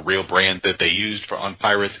the real brand that they used on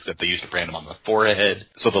pirates, except they used to brand them on the forehead.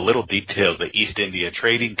 So the little details, the East India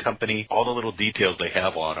Trading Company, all the little details they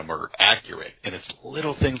have on them are accurate. And it's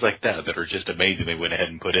little things like that that are just amazing they went ahead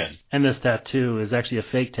and put in. And this tattoo is actually a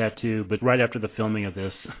fake tattoo, but right after the filming of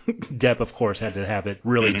this, Depp, of course, had to have it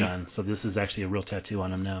really done. So this is actually a real tattoo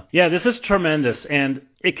on him now. Yeah, this is tremendous. And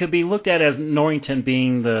it could be looked at as Norrington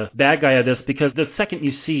being the bad guy of this, because the second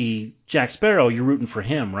you see Jack Sparrow, you're rooting for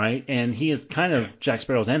him, right? And he is kind of Jack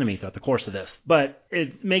Sparrow's enemy throughout the course of this. But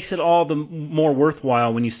it makes it all the more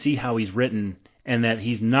worthwhile when you see how he's written and that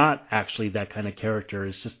he's not actually that kind of character.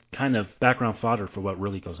 It's just kind of background fodder for what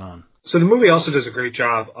really goes on. So the movie also does a great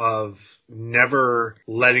job of never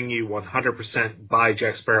letting you 100% buy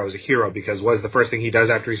Jack Sparrow as a hero, because what is the first thing he does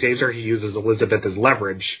after he saves her? He uses Elizabeth as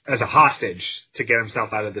leverage, as a hostage, to get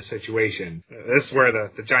himself out of the situation. This is where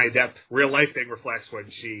the Johnny Depp real-life thing reflects when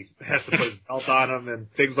she has to put his belt on him and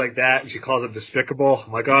things like that, and she calls him despicable.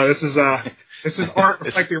 I'm like, oh, this is art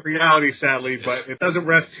reflecting reality, sadly, but it doesn't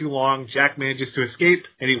rest too long. Jack manages to escape,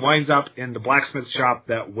 and he winds up in the blacksmith shop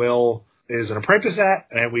that Will is an apprentice at,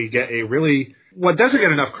 and we get a really... What doesn't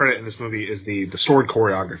get enough credit in this movie is the sword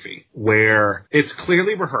choreography, where it's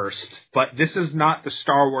clearly rehearsed, but this is not the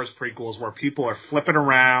Star Wars prequels where people are flipping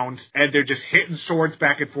around and they're just hitting swords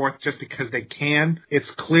back and forth just because they can. It's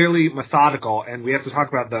clearly methodical, and we have to talk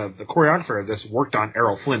about the choreographer of this worked on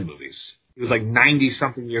Errol Flynn movies. He was like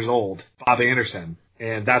 90-something years old, Bob Anderson,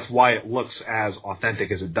 and that's why it looks as authentic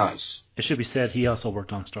as it does. It should be said he also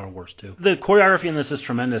worked on Star Wars, too. The choreography in this is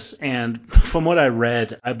tremendous, and from what I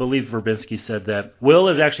read, I believe Verbinski said that Will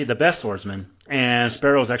is actually the best swordsman, and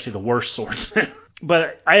Sparrow is actually the worst swordsman.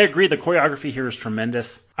 But I agree, the choreography here is tremendous.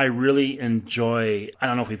 I really enjoy, I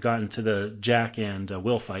don't know if we've gotten to the Jack and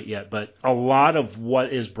Will fight yet, but a lot of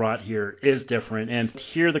what is brought here is different, and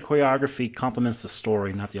here the choreography complements the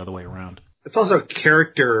story, not the other way around. It's also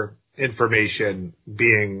character information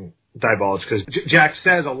being divulged, because Jack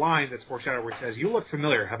says a line that's foreshadowed where he says, you look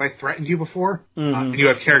familiar, have I threatened you before? And you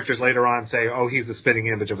have characters later on say, oh, he's the spitting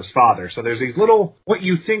image of his father. So there's these little, what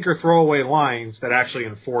you think are throwaway lines that actually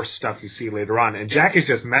enforce stuff you see later on, and Jack is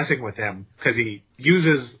just messing with him because he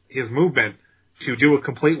uses his movement to do a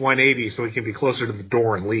complete 180 so he can be closer to the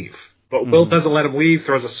door and leave. But Will doesn't let him leave,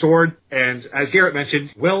 throws a sword, and as Garrett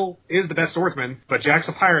mentioned, Will is the best swordsman, but Jack's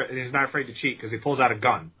a pirate and he's not afraid to cheat because he pulls out a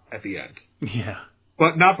gun at the end. Yeah.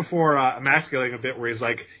 But not before emasculating a bit where he's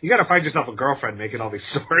like, you gotta find yourself a girlfriend making all these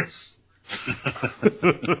swords.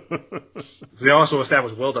 They also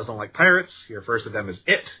established Will doesn't like pirates. He refers to them as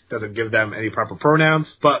it, doesn't give them any proper pronouns.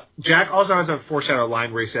 But Jack also has a foreshadowed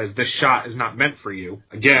line where he says, this shot is not meant for you.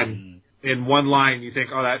 Again, in one line you think,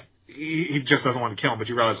 oh, that he just doesn't want to kill him, but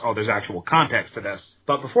you realize, oh, there's actual context to this.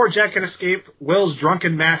 But before Jack can escape, Will's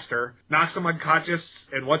drunken master knocks him unconscious,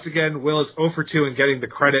 and once again, Will is 0 for 2 in getting the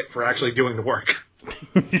credit for actually doing the work.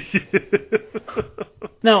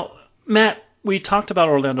 Now, Matt, we talked about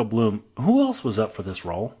Orlando Bloom. Who else was up for this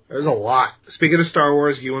role? There's a lot. Speaking of Star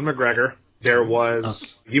Wars, Ewan McGregor. There was,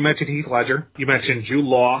 you mentioned Heath Ledger, you mentioned Jude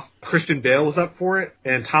Law, Christian Bale was up for it,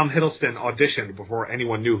 and Tom Hiddleston auditioned before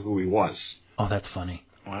anyone knew who he was. Oh, that's funny.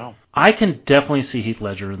 Wow. I can definitely see Heath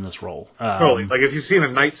Ledger in this role. Totally. Like if you've seen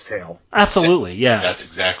A Knight's Tale. Absolutely, yeah. That's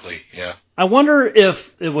exactly, yeah. I wonder if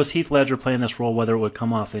it was Heath Ledger playing this role, whether it would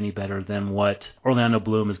come off any better than what Orlando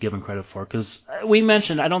Bloom is given credit for. Because we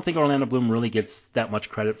mentioned, I don't think Orlando Bloom really gets that much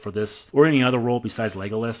credit for this or any other role besides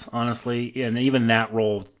Legolas, honestly. And even that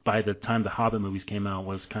role, by the time the Hobbit movies came out,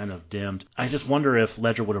 was kind of dimmed. I just wonder if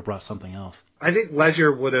Ledger would have brought something else. I think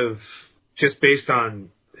Ledger would have, just based on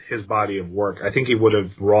his body of work, I think he would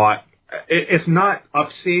have brought, if not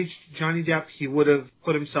upstaged Johnny Depp, he would have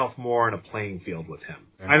put himself more on a playing field with him.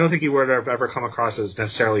 I don't think he would have ever come across as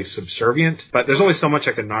necessarily subservient, but there's only so much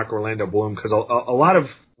I could knock Orlando Bloom, because a lot of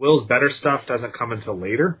Will's better stuff doesn't come until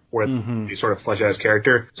later, where we sort of flesh out his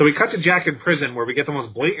character. So we cut to Jack in prison, where we get the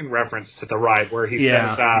most blatant reference to the ride, where he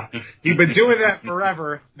says, you've been doing that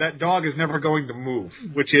forever. That dog is never going to move,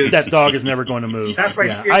 which is... That dog is never going to move. That's one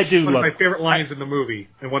of my favorite lines in the movie,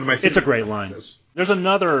 and one of my favorite... It's a great line. There's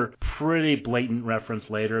another pretty blatant reference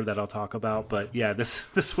later that I'll talk about, but yeah, this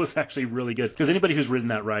was actually really good. Because anybody who's ridden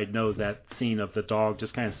that ride knows that scene of the dog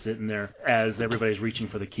just kind of sitting there as everybody's reaching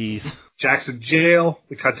for the keys. Jack's in jail.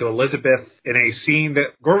 We cut to Elizabeth in a scene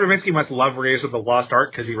that Gore Verbinski must love Raiders of the Lost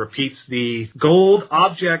Ark, because he repeats the gold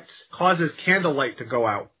object causes candlelight to go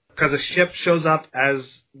out. Because a ship shows up, as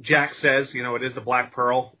Jack says, it is the Black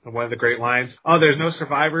Pearl, and one of the great lines. Oh, there's no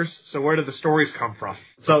survivors, so where do the stories come from?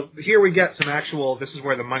 So here we get some actual, this is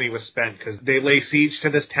where the money was spent, because they lay siege to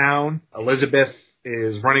this town. Elizabeth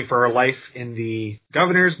is running for her life in the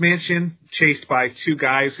governor's mansion, chased by two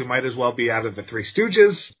guys who might as well be out of the Three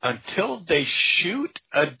Stooges. Until they shoot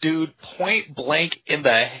a dude point blank in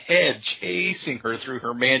the head, chasing her through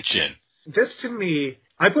her mansion. This, to me...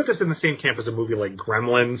 I put this in the same camp as a movie like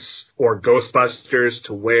Gremlins or Ghostbusters,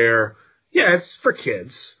 to where, it's for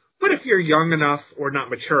kids. But if you're young enough or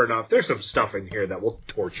not mature enough, there's some stuff in here that will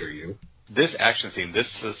torture you. This action scene, this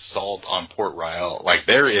assault on Port Royal,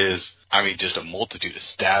 there is, just a multitude of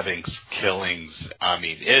stabbings, killings.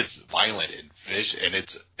 It's violent and vicious, and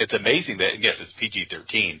it's amazing that, yes, it's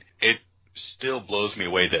PG-13. It still blows me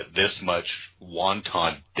away that this much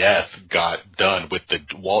wanton death got done with the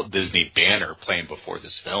Walt Disney banner playing before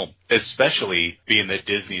this film, especially being that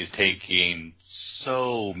Disney is taking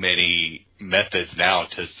so many methods now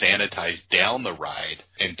to sanitize down the ride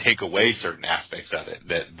and take away certain aspects of it,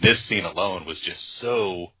 that this scene alone was just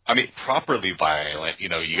so, properly violent.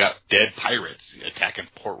 You got dead pirates attacking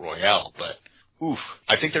Port Royal, but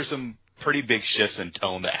I think there's some pretty big shifts in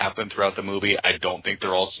tone that happen throughout the movie. I don't think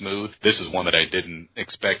they're all smooth. This is one that I didn't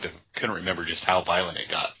expect. I couldn't remember just how violent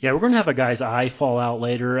it got. Yeah, we're going to have a guy's eye fall out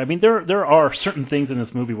later. There are certain things in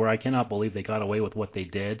this movie where I cannot believe they got away with what they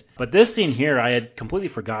did. But this scene here, I had completely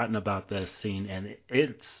forgotten about this scene, and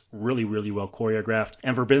it's really, really well choreographed.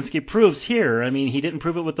 And Verbinski proves here, he didn't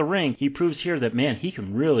prove it with The Ring. He proves here that, man, he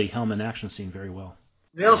can really helm an action scene very well.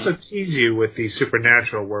 They also tease you with the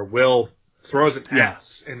supernatural, where Will throws an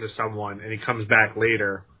axe into someone, and he comes back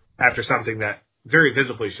later after something that very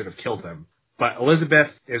visibly should have killed him. But Elizabeth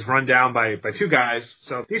is run down by two guys.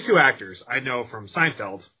 So these two actors I know from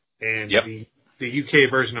Seinfeld and the UK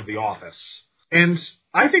version of The Office. And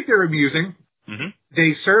I think they're amusing. Mm-hmm.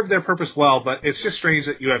 They serve their purpose well, but it's just strange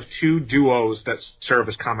that you have two duos that serve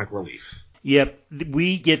as comic relief. Yep,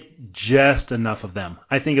 we get just enough of them.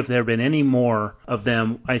 I think if there had been any more of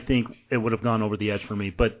them, I think it would have gone over the edge for me.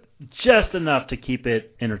 But just enough to keep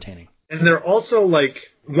it entertaining. And they're also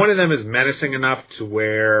one of them is menacing enough to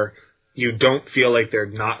where you don't feel like they're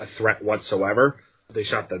not a threat whatsoever. They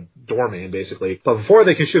shot the doorman, basically. But before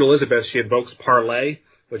they can shoot Elizabeth, she invokes parlay,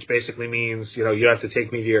 which basically means, you have to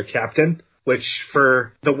take me to your captain. Which,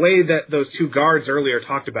 for the way that those two guards earlier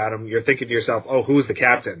talked about him, you're thinking to yourself, oh, who's the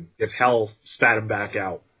captain? If hell spat him back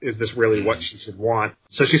out, is this really what she should want?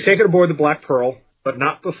 So she's taken aboard the Black Pearl, but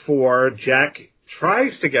not before Jack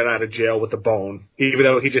tries to get out of jail with a bone, even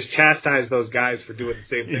though he just chastised those guys for doing the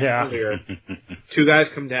same thing earlier. Two guys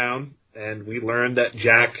come down, and we learn that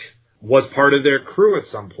Jack was part of their crew at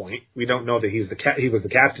some point. We don't know that he was the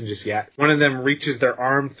captain just yet. One of them reaches their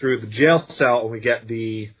arm through the jail cell, and we get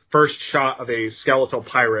the first shot of a skeletal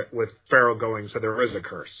pirate with Pharaoh going, so there is a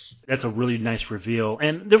curse. That's a really nice reveal.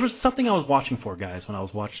 And there was something I was watching for, guys, when I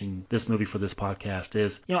was watching this movie for this podcast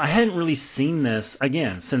is, I hadn't really seen this,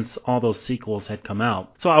 again, since all those sequels had come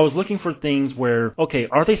out. So I was looking for things where, okay,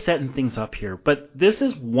 are they setting things up here? But this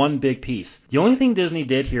is one big piece. The only thing Disney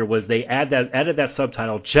did here was they added that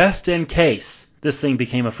subtitle just in case this thing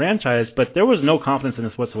became a franchise, but there was no confidence in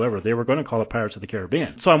this whatsoever. They were going to call it Pirates of the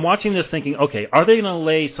Caribbean. So I'm watching this thinking, okay, are they going to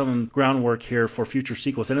lay some groundwork here for future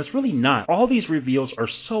sequels? And it's really not. All these reveals are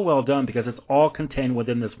so well done because it's all contained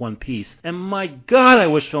within this one piece. And my God, I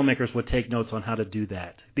wish filmmakers would take notes on how to do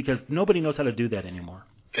that, because nobody knows how to do that anymore.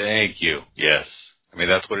 Thank you. Yes.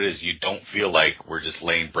 That's what it is. You don't feel like we're just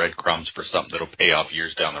laying breadcrumbs for something that'll pay off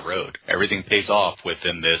years down the road. Everything pays off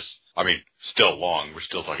within this. Still long. We're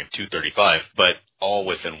still talking 235, but all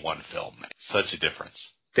within one film. Such a difference.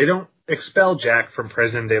 They don't expel Jack from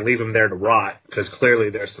prison. They leave him there to rot, because clearly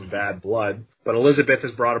there's some bad blood. But Elizabeth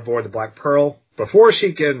is brought aboard the Black Pearl. Before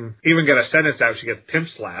she can even get a sentence out, she gets pimp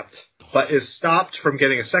slapped, but is stopped from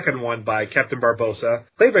getting a second one by Captain Barbossa,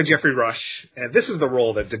 played by Jeffrey Rush. And this is the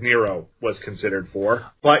role that De Niro was considered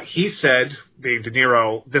for. But he said, being De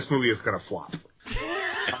Niro, this movie is going to flop.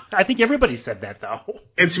 I think everybody said that, though.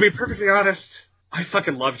 And to be perfectly honest, I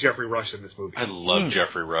fucking love Jeffrey Rush in this movie. I love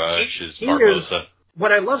Jeffrey Rush as He Barbossa.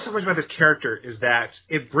 What I love so much about this character is that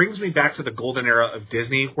it brings me back to the golden era of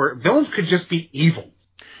Disney where villains could just be evil.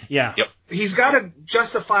 Yeah. Yep. He's got a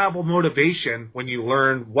justifiable motivation when you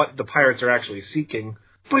learn what the pirates are actually seeking,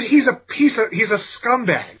 but he's a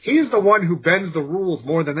scumbag. He's the one who bends the rules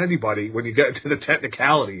more than anybody when you get into the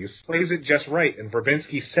technicalities. Plays it just right, and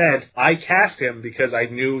Verbinski said, I cast him because I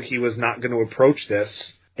knew he was not going to approach this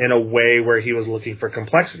in a way where he was looking for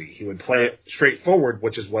complexity. He would play it straightforward,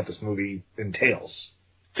 which is what this movie entails.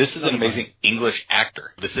 This is an amazing English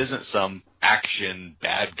actor. This isn't some action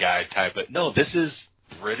bad guy type, but no, this is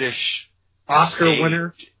British Oscar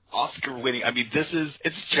winner. Oscar winning. I mean,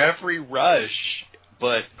 it's Jeffrey Rush,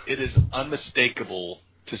 but it is unmistakable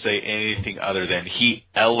to say anything other than he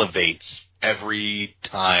elevates every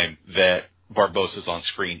time that Barbossa's on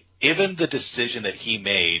screen. Even the decision that he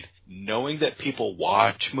made, knowing that people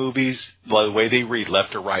watch movies the way they read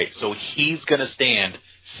left or right, so he's going to stand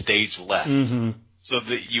stage left. Mm-hmm. So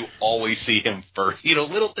that you always see him first.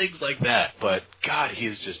 Little things like that. But, God, he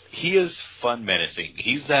is fun menacing.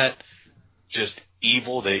 He's that just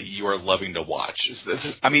evil that you are loving to watch.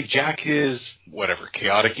 I mean, Jack is, whatever,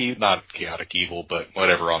 not chaotic evil, but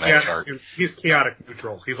whatever on that chart. He's chaotic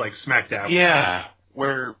neutral. He's like smackdown. Yeah,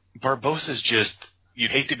 where Barbossa's just,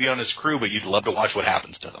 you'd hate to be on his crew, but you'd love to watch what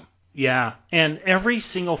happens to them. Yeah, and every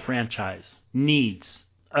single franchise needs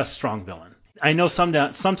a strong villain. I know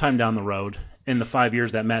sometime down the road, in the 5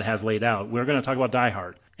 years that Matt has laid out, we're going to talk about Die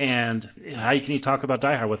Hard. And how can you talk about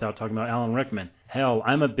Die Hard without talking about Alan Rickman? Hell,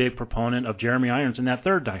 I'm a big proponent of Jeremy Irons in that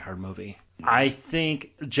third Die Hard movie. I think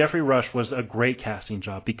Jeffrey Rush was a great casting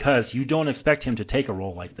job because you don't expect him to take a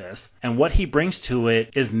role like this. And what he brings to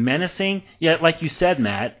it is menacing, yet like you said,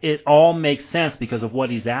 Matt, it all makes sense because of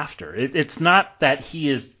what he's after. It's not that he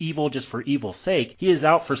is evil just for evil's sake. He is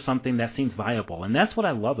out for something that seems viable, and that's what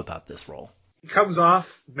I love about this role. He comes off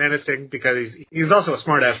menacing because he's also a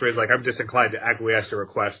smartass where he's like, I'm disinclined to acquiesce to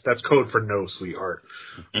request. That's code for no, sweetheart.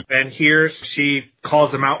 And here she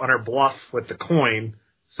calls him out on her bluff with the coin,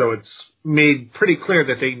 so it's made pretty clear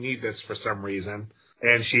that they need this for some reason.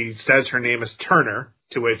 And she says her name is Turner,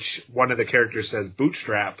 to which one of the characters says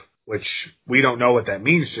Bootstrap, which we don't know what that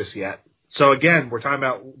means just yet. So again, we're talking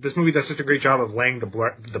about, this movie does such a great job of laying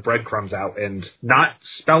the breadcrumbs out and not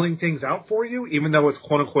spelling things out for you, even though it's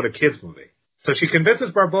quote-unquote a kid's movie. So she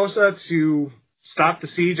convinces Barbossa to stop the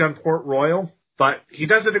siege on Port Royal, but he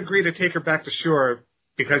doesn't agree to take her back to shore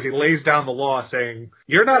because he lays down the law saying,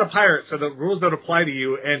 you're not a pirate, so the rules don't apply to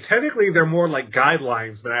you, and technically they're more like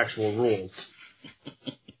guidelines than actual rules.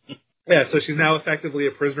 Yeah, so she's now effectively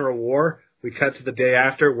a prisoner of war. We cut to the day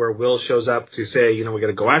after where Will shows up to say, we got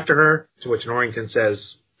to go after her, to which Norrington says,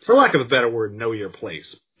 for lack of a better word, know your place.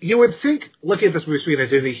 You would think, looking at this movie, speaking of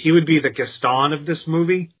Disney, he would be the Gaston of this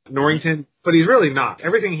movie, Norrington, but he's really not.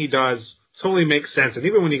 Everything he does totally makes sense, and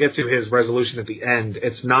even when you get to his resolution at the end,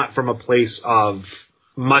 it's not from a place of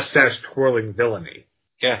mustache-twirling villainy.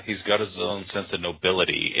 Yeah, he's got his own sense of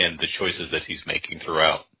nobility in the choices that he's making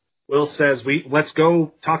throughout. Will says, let's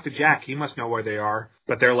go talk to Jack. He must know where they are.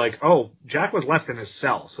 But they're like, Jack was left in his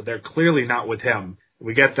cell, so they're clearly not with him.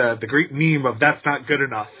 We get the Greek meme of that's not good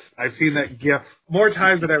enough. I've seen that gif more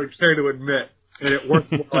times than I would care to admit, and it works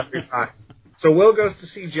well every time. So Will goes to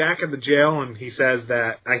see Jack in the jail, and he says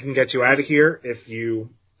that I can get you out of here if you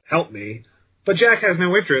help me. But Jack has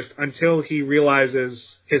no interest until he realizes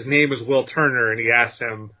his name is Will Turner, and he asks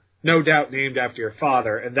him, no doubt named after your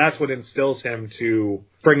father, and that's what instills him to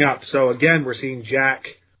bring up. So again, we're seeing Jack,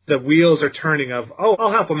 the wheels are turning of,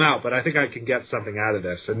 I'll help him out, but I think I can get something out of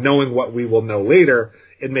this. And knowing what we will know later,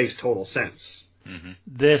 it makes total sense. Mm-hmm.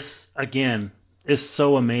 This, again, is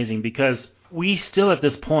so amazing because we still at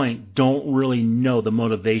this point don't really know the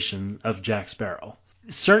motivation of Jack Sparrow.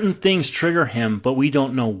 Certain things trigger him, but we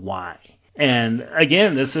don't know why. And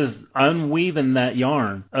again, this is unweaving that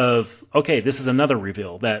yarn of, this is another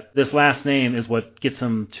reveal, that this last name is what gets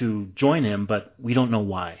him to join him, but we don't know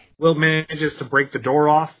why. Will manages to break the door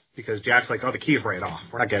off because Jack's like, the key's right off.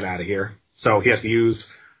 We're not getting out of here. So he has to use,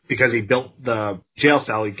 because he built the jail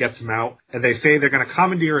cell, he gets him out. And they say they're going to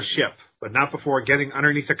commandeer a ship, but not before getting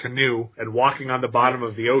underneath a canoe and walking on the bottom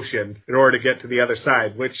of the ocean in order to get to the other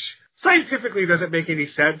side, which scientifically doesn't make any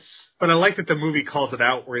sense. But I like that the movie calls it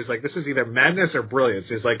out where he's like, this is either madness or brilliance.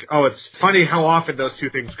 He's like, it's funny how often those two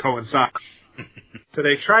things coincide. So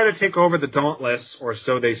they try to take over the Dauntless, or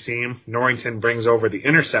so they seem. Norrington brings over the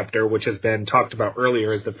Interceptor, which has been talked about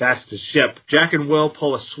earlier as the fastest ship. Jack and Will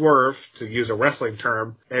pull a swerve, to use a wrestling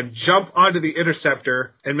term, and jump onto the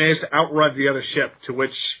Interceptor and manage to outrun the other ship, to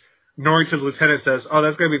which Norrington's lieutenant says,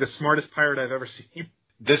 that's going to be the smartest pirate I've ever seen.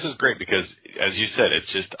 This is great because, as you said,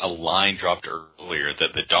 it's just a line dropped earlier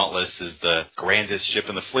that the Dauntless is the grandest ship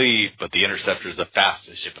in the fleet, but the Interceptor is the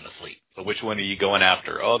fastest ship in the fleet. So which one are you going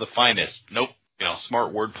after? Oh, the finest. Nope.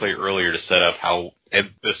 Smart wordplay earlier to set up how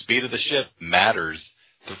the speed of the ship matters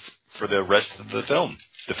for the rest of the film.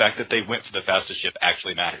 The fact that they went for the fastest ship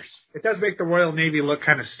actually matters. It does make the Royal Navy look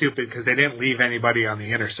kind of stupid because they didn't leave anybody on the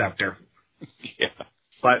Interceptor. Yeah.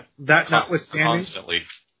 But that notwithstanding... Constantly.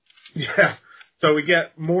 Yeah. So we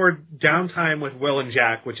get more downtime with Will and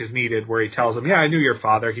Jack, which is needed, where he tells them, yeah, I knew your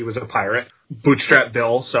father. He was a pirate. Bootstrap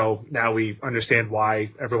Bill. So now we understand why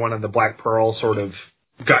everyone on the Black Pearl sort of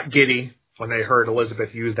got giddy when they heard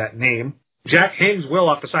Elizabeth use that name. Jack hangs Will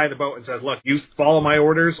off the side of the boat and says, look, you follow my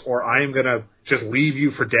orders or I am going to just leave you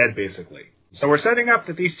for dead, basically. So we're setting up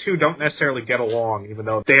that these two don't necessarily get along, even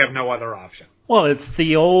though they have no other option. Well, it's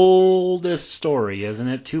the oldest story, isn't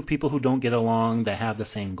it? Two people who don't get along that have the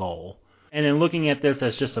same goal. And in looking at this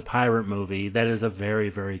as just a pirate movie, that is a very,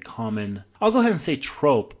 very common, I'll go ahead and say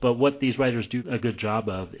trope, but what these writers do a good job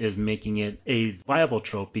of is making it a viable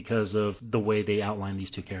trope because of the way they outline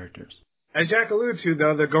these two characters. As Jack alluded to,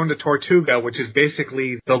 though, they're going to Tortuga, which is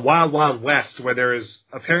basically the Wild Wild West, where there is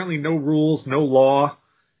apparently no rules, no law.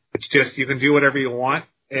 It's just you can do whatever you want.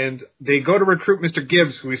 And they go to recruit Mr.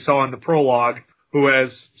 Gibbs, who we saw in the prologue, who has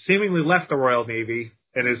seemingly left the Royal Navy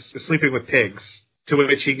and is sleeping with pigs, to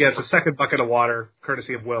which he gets a second bucket of water,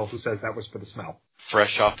 courtesy of Will, who says that was for the smell.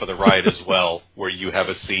 Fresh off of the ride as well, where you have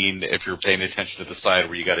a scene, if you're paying attention to the side,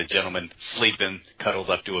 where you got a gentleman sleeping, cuddled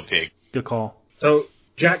up to a pig. Good call. So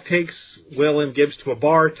Jack takes Will and Gibbs to a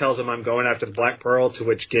bar, tells him I'm going after the Black Pearl, to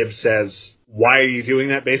which Gibbs says, why are you doing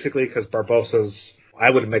that, basically? Because Barbossa's,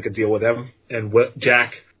 I wouldn't make a deal with him. And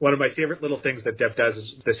Jack, one of my favorite little things that Depp does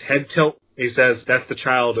is this head tilt. He says, that's the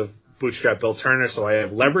child of Bootstrap Bill Turner, so I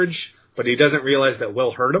have leverage. But he doesn't realize that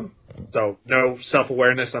Will hurt him. So no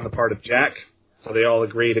self-awareness on the part of Jack. So they all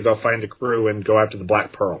agree to go find a crew and go after the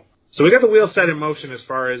Black Pearl. So we got the wheel set in motion as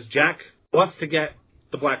far as Jack wants to get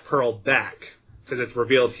the Black Pearl back, because it's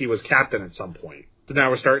revealed he was captain at some point. So now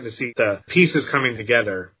we're starting to see the pieces coming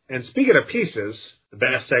together. And speaking of pieces, the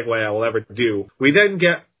best segue I will ever do, we then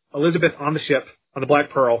get Elizabeth on the ship, on the Black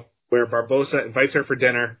Pearl, where Barbossa invites her for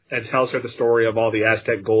dinner and tells her the story of all the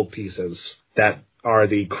Aztec gold pieces that are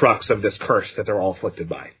the crux of this curse that they're all afflicted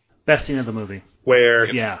by. Best scene of the movie. Where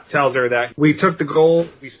he tells her that we took the gold,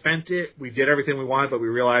 we spent it, we did everything we wanted, but we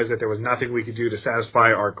realized that there was nothing we could do to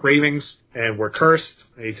satisfy our cravings, and we're cursed.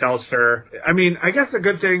 And he tells her, I mean, I guess a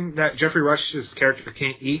good thing that Jeffrey Rush's character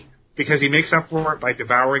can't eat, because he makes up for it by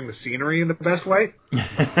devouring the scenery in the best way.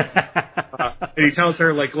 And he tells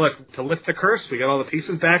her, like, look, to lift the curse, we got all the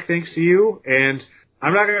pieces back thanks to you, and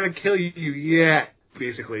I'm not going to kill you yet,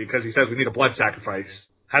 basically, because he says we need a blood sacrifice.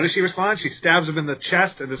 How does she respond? She stabs him in the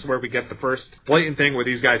chest, and this is where we get the first blatant thing where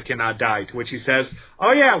these guys cannot die, to which he says,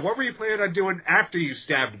 oh yeah, what were you planning on doing after you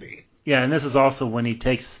stabbed me? Yeah, and this is also when he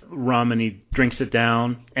takes rum and he drinks it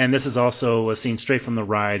down. And this is also a scene straight from the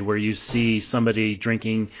ride where you see somebody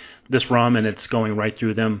drinking this rum and it's going right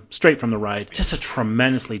through them, straight from the ride. Just a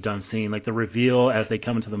tremendously done scene. Like the reveal as they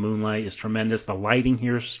come into the moonlight is tremendous. The lighting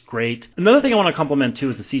here is great. Another thing I want to compliment too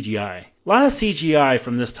is the CGI. A lot of CGI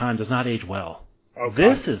from this time does not age well. Oh,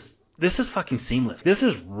 this is fucking seamless. This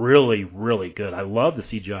is really, really good. I love the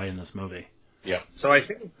CGI in this movie. Yeah. So I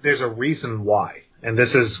think there's a reason why. And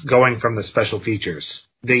this is going from the special features.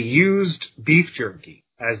 They used beef jerky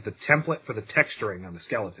as the template for the texturing on the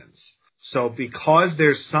skeletons. So because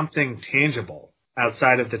there's something tangible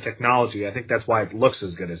outside of the technology, I think that's why it looks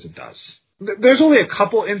as good as it does. There's only a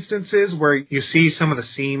couple instances where you see some of the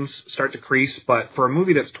seams start to crease, but for a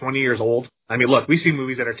movie that's 20 years old, I mean, look, we see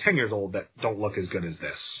movies that are 10 years old that don't look as good as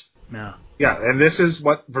this. No. Yeah, and this is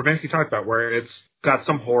what Verbinski talked about, where it's got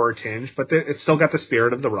some horror tinge, but it's still got the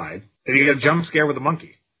spirit of the ride. And you get a jump scare with a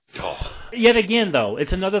monkey. Oh. Yet again, though,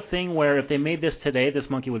 it's another thing where if they made this today, this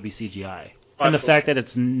monkey would be CGI. And the fact that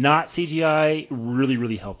it's not CGI really,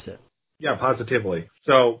 really helps it. Yeah, positively.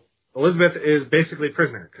 So Elizabeth is basically a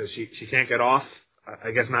prisoner because she can't get off.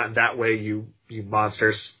 I guess not in that way, you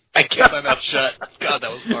monsters. I kept my mouth shut. God,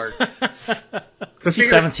 that was hard. So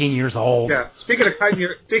She's 17 years old. Yeah. Speaking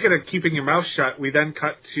of keeping your mouth shut, we then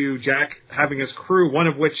cut to Jack having his crew, one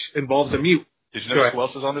of which involves a mute. Did you notice who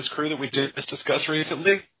else is on this crew that we just discussed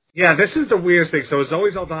recently? Yeah, this is the weirdest thing. So it's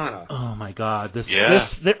always Aldana. Oh my God!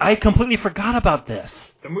 I completely forgot about this.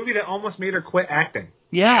 The movie that almost made her quit acting.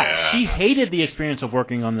 Yeah, she hated the experience of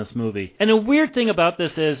working on this movie. And the weird thing about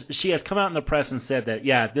this is she has come out in the press and said that,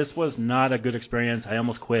 yeah, this was not a good experience. I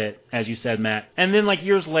almost quit, as you said, Matt. And then, like,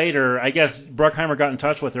 years later, I guess Bruckheimer got in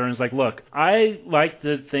touch with her and was like, look, I like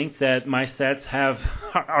to think that my sets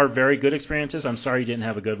are very good experiences. I'm sorry you didn't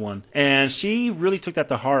have a good one. And she really took that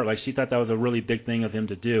to heart. Like, she thought that was a really big thing of him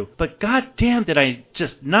to do. But goddamn, did I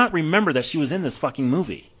just not remember that she was in this fucking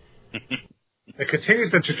movie. It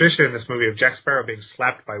continues the tradition in this movie of Jack Sparrow being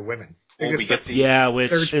slapped by women.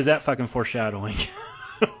 Which is that fucking foreshadowing.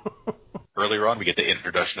 Earlier on, we get the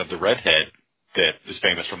introduction of the redhead that is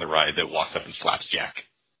famous from the ride that walks up and slaps Jack.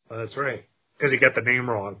 Oh, that's right. Because he got the name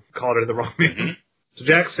wrong. Called her the wrong name. Mm-hmm. So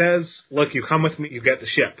Jack says, look, you come with me, you get the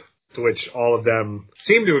ship. To which all of them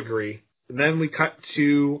seem to agree. And then we cut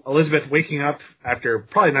to Elizabeth waking up after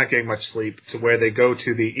probably not getting much sleep to where they go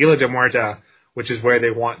to the Isla de Muerta, which is where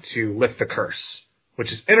they want to lift the curse, which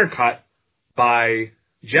is intercut by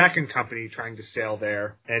Jack and company trying to sail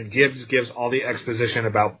there, and gives all the exposition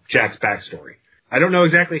about Jack's backstory. I don't know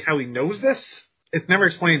exactly how he knows this. It's never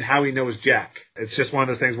explained how he knows Jack. It's just one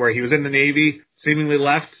of those things where he was in the Navy, seemingly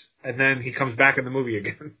left, and then he comes back in the movie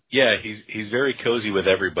again. Yeah, he's very cozy with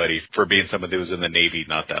everybody for being someone that was in the Navy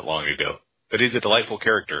not that long ago. But he's a delightful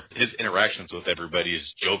character. His interactions with everybody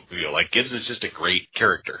is jovial. Like, Gibbs is just a great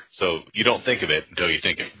character. So you don't think of it until you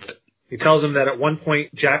think of it. He tells him that at one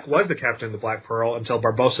point Jack was the captain of the Black Pearl until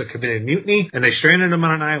Barbossa committed mutiny, and they stranded him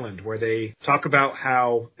on an island where they talk about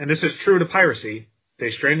how, and this is true to piracy,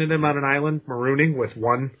 they stranded him on an island, marooning with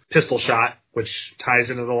one pistol shot, which ties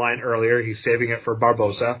into the line earlier. He's saving it for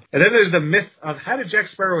Barbossa. And then there's the myth of how did Jack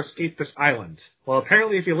Sparrow escape this island? Well,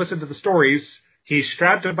 apparently if you listen to the stories, he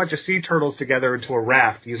strapped a bunch of sea turtles together into a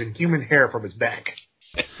raft using human hair from his back.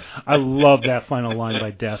 I love that final line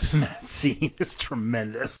by Depp in that scene. It's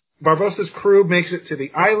tremendous. Barbossa's crew makes it to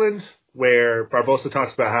the island where Barbossa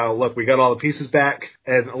talks about how, look, we got all the pieces back,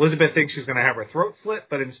 and Elizabeth thinks she's going to have her throat slit,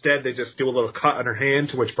 but instead they just do a little cut on her hand,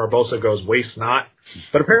 to which Barbossa goes, waste not.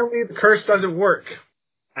 But apparently the curse doesn't work.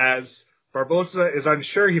 As Barbossa is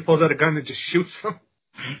unsure, he pulls out a gun and just shoots them.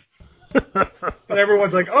 But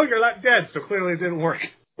everyone's like, oh, you're not dead, so clearly it didn't work.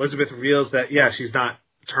 Elizabeth reveals that, yeah, she's not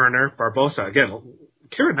Turner. Barbossa, again,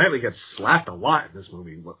 Keira Knightley gets slapped a lot in this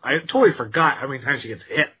movie. I totally forgot how many times she gets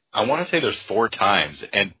hit. I want to say there's 4 times,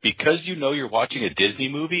 and because you know you're watching a Disney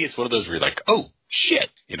movie, it's one of those where you're like, oh, shit.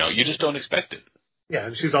 You know, you just don't expect it. Yeah,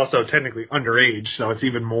 and she's also technically underage, so it's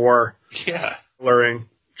even more blurring.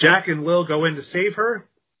 Jack and Will go in to save her.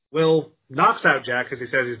 Will knocks out Jack because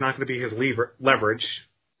he says he's not going to be his leverage.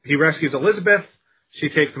 He rescues Elizabeth. She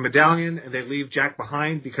takes the medallion, and they leave Jack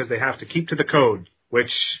behind because they have to keep to the code,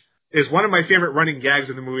 which is one of my favorite running gags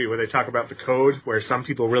in the movie where they talk about the code, where some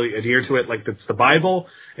people really adhere to it like it's the Bible,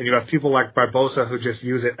 and you have people like Barbossa who just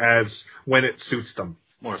use it as when it suits them.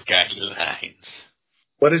 More guidelines.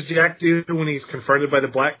 What does Jack do when he's confronted by the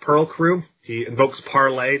Black Pearl crew? He invokes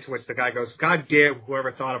parlay, to which the guy goes, God damn,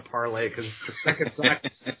 whoever thought of parlay, because it's the second time.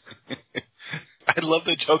 I love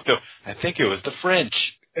the joke, though. I think it was the French.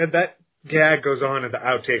 And that gag goes on in the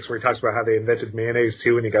outtakes where he talks about how they invented mayonnaise,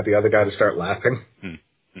 too, and he got the other guy to start laughing.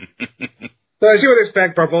 So as you would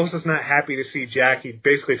expect, Barbossa's not happy to see Jack. He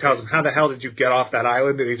basically tells him, how the hell did you get off that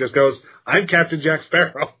island? And he just goes, I'm Captain Jack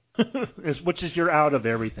Sparrow. Which is you're out of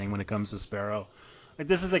everything when it comes to Sparrow. Like,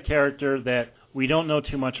 this is a character that we don't know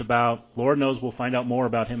too much about. Lord knows we'll find out more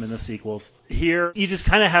about him in the sequels. Here, you just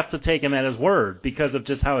kind of have to take him at his word because of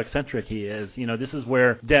just how eccentric he is. You know, this is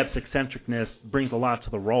where Depp's eccentricness brings a lot to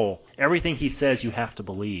the role. Everything he says, you have to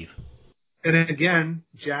believe. And then again,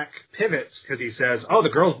 Jack pivots because he says, oh, the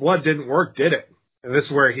girl's blood didn't work, did it? And this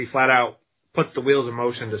is where he flat out puts the wheels in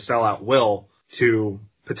motion to sell out Will to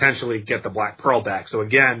potentially get the Black Pearl back. So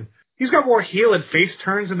again, he's got more heel and face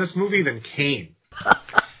turns in this movie than Kane.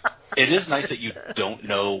 It is nice that you don't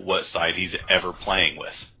know what side he's ever playing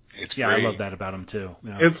with. It's great. I love that about him, too.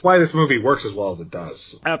 Yeah. It's why this movie works as well as it does.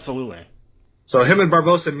 Absolutely. So him and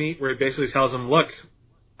Barbossa meet where he basically tells him, look,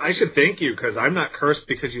 I should thank you because I'm not cursed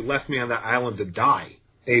because you left me on that island to die.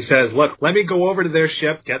 And he says, look, let me go over to their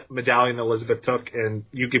ship, get the medallion that Elizabeth took, and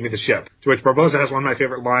you give me the ship. To which Barbossa has one of my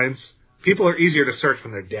favorite lines, people are easier to search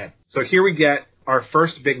when they're dead. So here we get our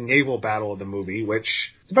first big naval battle of the movie, which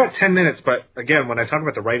is about 10 minutes, but again, when I talk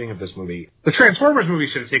about the writing of this movie, the Transformers movie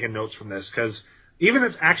should have taken notes from this, because even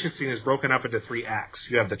this action scene is broken up into 3 acts.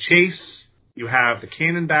 You have the chase, you have the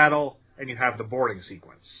cannon battle, and you have the boarding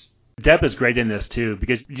sequence. Depp is great in this, too,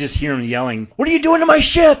 because you just hear him yelling, what are you doing to my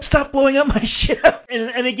ship? Stop blowing up my ship!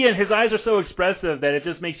 And again, his eyes are so expressive that it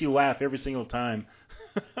just makes you laugh every single time.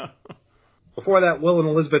 Before that, Will and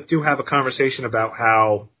Elizabeth do have a conversation about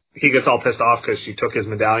how He gets all pissed off because she took his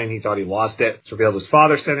medallion. He thought he lost it. It's revealed his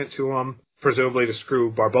father sent it to him, presumably to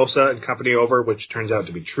screw Barbossa and company over, which turns out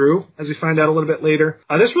to be true, as we find out a little bit later.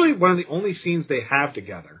 This is really one of the only scenes they have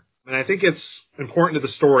together. And I think it's important to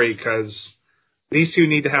the story because these two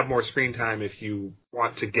need to have more screen time if you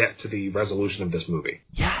want to get to the resolution of this movie.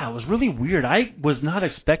 Yeah, it was really weird. I was not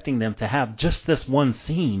expecting them to have just this one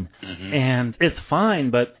scene. Mm-hmm. And it's fine,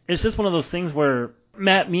 but it's just one of those things where,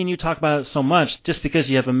 Matt, me and you talk about it so much, just because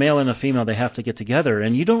you have a male and a female, they have to get together.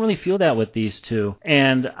 And you don't really feel that with these two.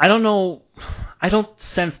 And I don't know, I don't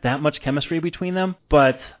sense that much chemistry between them,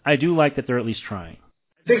 but I do like that they're at least trying.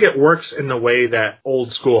 I think it works in the way that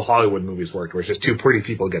old school Hollywood movies worked, where it's just two pretty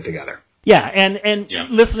people get together. Yeah, and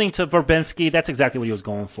listening to Verbinski, that's exactly what he was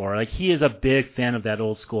going for. Like, he is a big fan of that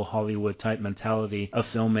old school Hollywood type mentality of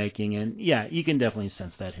filmmaking, and yeah, you can definitely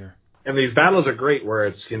sense that here. And these battles are great, where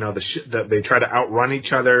it's, they try to outrun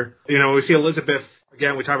each other. We see Elizabeth,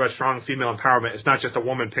 again, we talk about strong female empowerment. It's not just a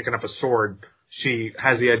woman picking up a sword. She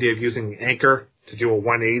has the idea of using the anchor to do a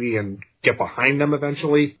 180 and get behind them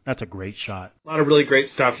eventually. That's a great shot. A lot of really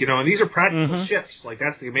great stuff, and these are practical ships. Like,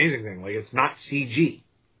 that's the amazing thing. Like, it's not CG.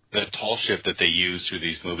 The tall ship that they use through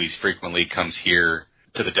these movies frequently comes here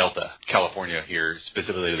to the Delta, California here,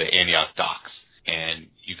 specifically the Antioch docks. And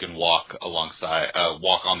you can walk on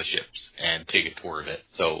the ships and take a tour of it.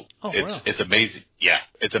 So it's amazing. Yeah,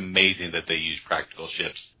 it's amazing that they use practical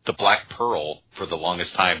ships. The Black Pearl, for the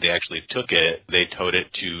longest time, they actually took it. They towed it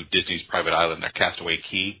to Disney's private island, their Castaway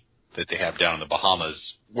Cay, that they have down in the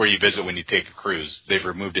Bahamas, where you visit when you take a cruise. They've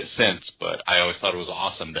removed it since, but I always thought it was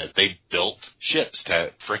awesome that they built ships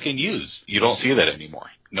to frickin' use. You don't see that anymore.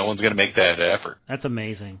 No one's going to make that effort. That's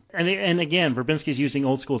amazing. And again, Verbinski's using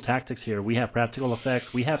old school tactics here. We have practical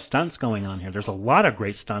effects. We have stunts going on here. There's a lot of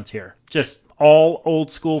great stunts here. Just all old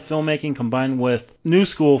school filmmaking combined with new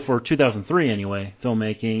school for 2003 anyway,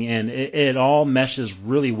 filmmaking, and it all meshes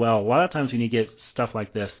really well. A lot of times when you get stuff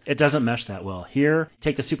like this, it doesn't mesh that well. Here, you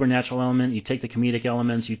take the supernatural element, you take the comedic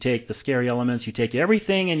elements, you take the scary elements, you take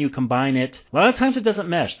everything and you combine it. A lot of times it doesn't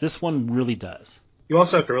mesh. This one really does. You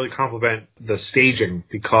also have to really compliment the staging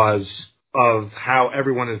because of how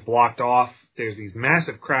everyone is blocked off. There's these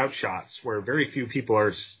massive crowd shots where very few people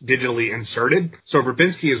are digitally inserted. So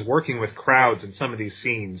Verbinski is working with crowds in some of these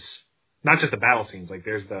scenes, not just the battle scenes. Like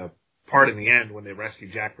there's the part in the end when they rescue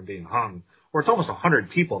Jack from being hung, where it's almost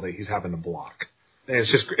 100 people that he's having to block. And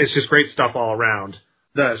it's just great stuff all around.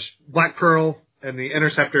 The Black Pearl and the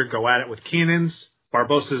Interceptor go at it with cannons.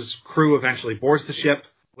 Barbossa's crew eventually boards the ship.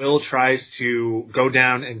 Will tries to go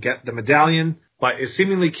down and get the medallion, but is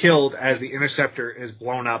seemingly killed as the Interceptor is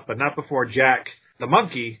blown up, but not before Jack, the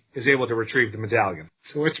monkey, is able to retrieve the medallion.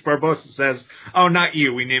 To which Barbossa says, "Oh, not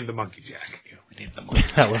you. We named the monkey Jack." We named the monkey.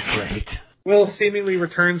 That was great. Will seemingly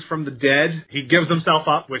returns from the dead. He gives himself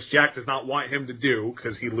up, which Jack does not want him to do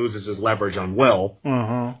because he loses his leverage on Will.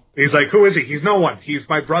 He's like, who is he? He's no one. He's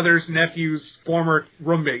my brother's nephew's former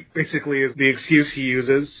roommate, basically is the excuse he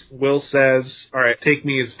uses. Will says, all right, take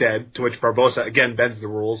me as dead, to which Barbossa again bends the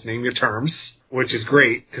rules, name your terms, which is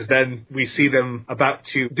great because then we see them about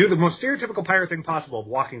to do the most stereotypical pirate thing possible of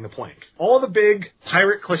walking the plank. All the big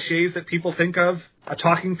pirate cliches that people think of, a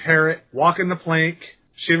talking parrot, walking the plank,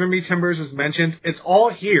 Shiver Me Timbers is mentioned. It's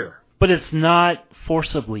all here. But it's not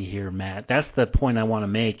forcibly here, Matt. That's the point I want to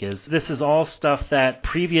make, is this is all stuff that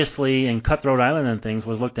previously in Cutthroat Island and things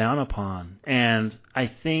was looked down upon. And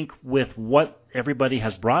I think with what everybody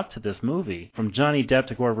has brought to this movie, from Johnny Depp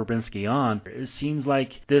to Gore Verbinski on, it seems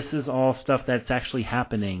like this is all stuff that's actually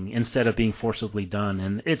happening instead of being forcibly done.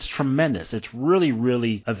 And it's tremendous. It's really,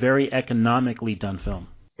 really a very economically done film.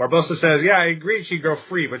 Barbossa says, yeah, I agreed she'd go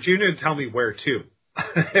free, but you need to tell me where to.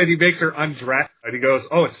 And he makes her undress, and he goes,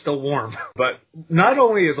 oh, it's still warm. But not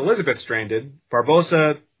only is Elizabeth stranded,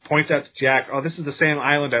 Barbossa points out to Jack, oh, this is the same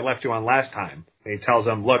island I left you on last time. And he tells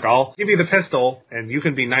him, look, I'll give you the pistol, and you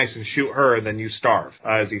can be nice and shoot her, and then you starve.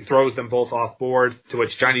 As he throws them both off board, to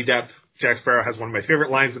which Johnny Depp, Jack Sparrow, has one of my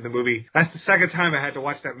favorite lines in the movie. That's the second time I had to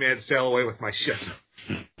watch that man sail away with my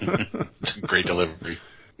ship. Great delivery.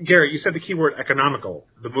 Garrett, you said the keyword economical.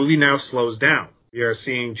 The movie now slows down. We are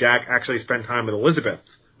seeing Jack actually spend time with Elizabeth,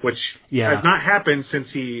 which has not happened since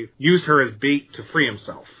he used her as bait to free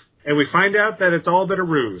himself. And we find out that it's all but a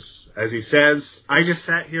ruse. As he says, I just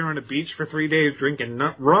sat here on a beach for 3 days drinking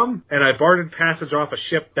rum, and I bartered passage off a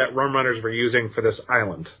ship that rum runners were using for this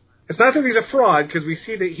island. It's not that he's a fraud, because we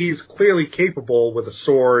see that he's clearly capable with a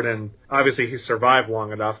sword, and obviously he's survived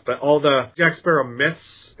long enough, but all the Jack Sparrow myths,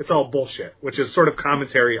 it's all bullshit, which is sort of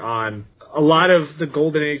commentary on a lot of the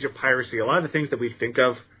golden age of piracy. A lot of the things that we think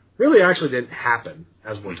of really actually didn't happen,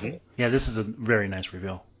 as we're told. Yeah, this is a very nice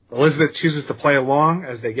reveal. Elizabeth chooses to play along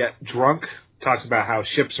as they get drunk, talks about how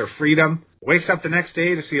ships are freedom, wakes up the next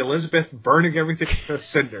day to see Elizabeth burning everything to a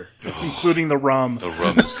cinder. Including the rum. The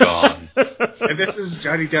rum is gone. And this is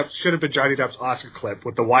should have been Johnny Depp's Oscar clip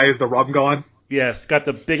with the "Why is the rum gone?" Yes, got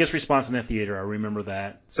the biggest response in the theater. I remember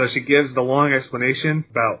that. So she gives the long explanation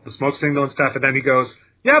about the smoke signal and stuff, and then he goes,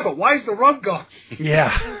 "Yeah, but why is the rum gone?"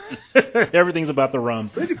 Yeah. Everything's about the rum.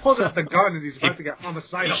 Then he pulls out the gun and he's about to get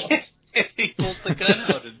homicidal. He pulls the gun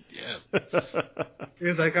out and,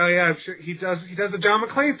 He's like, "Oh yeah, I'm sure he does the John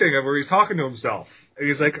McClane thing where he's talking to himself." And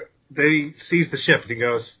he's like, then he sees the ship and he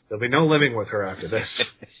goes, "There'll be no living with her after this."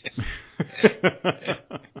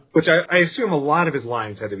 Which I assume a lot of his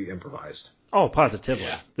lines had to be improvised. Oh, positively.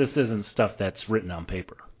 Yeah. This isn't stuff that's written on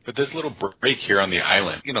paper. But this little break here on the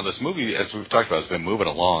island, this movie, as we've talked about, has been moving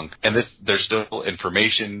along. And there's still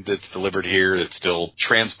information that's delivered here that still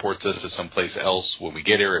transports us to someplace else. When we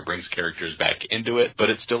get here, it brings characters back into it. But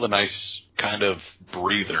it's still a nice kind of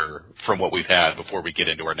breather from what we've had before we get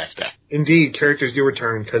into our next act. Indeed, characters do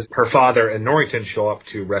return because her father and Norrington show up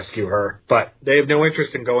to rescue her. But they have no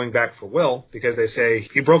interest in going back for Will because they say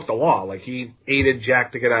he broke the law. Like, he aided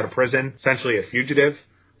Jack to get out of prison, essentially a fugitive.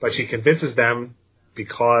 But she convinces them,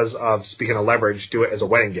 because of, speaking of leverage, do it as a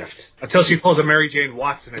wedding gift. Until she pulls a Mary Jane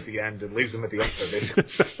Watson at the end and leaves them at the altar,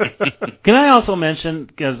 basically. Can I also mention,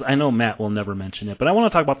 because I know Matt will never mention it, but I want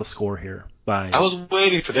to talk about the score here. I was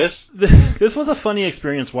waiting for this. This was a funny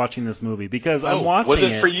experience watching this movie, because I'm watching was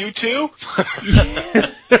it for you too?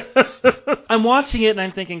 I'm watching it and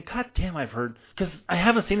I'm thinking, God damn, I've heard, because I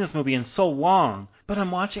haven't seen this movie in so long, but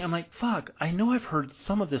I'm watching, I'm like, fuck, I know I've heard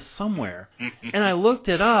some of this somewhere. And I looked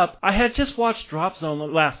it up. I had just watched Drop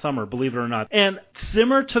Zone last summer, believe it or not, and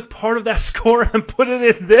Zimmer took part of that score and put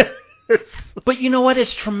it in this. But you know what?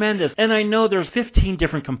 It's tremendous. And I know there's 15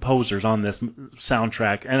 different composers on this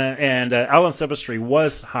soundtrack. And Alan Silvestri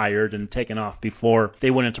was hired and taken off before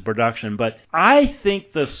they went into production. But I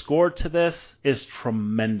think the score to this is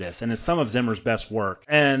tremendous. And it's some of Zimmer's best work.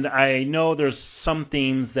 And I know there's some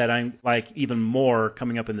themes that I like even more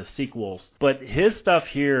coming up in the sequels. But his stuff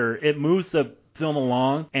here, it moves the film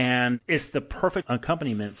along. And it's the perfect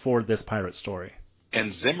accompaniment for this pirate story.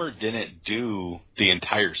 And Zimmer didn't do the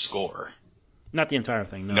entire score. Not the entire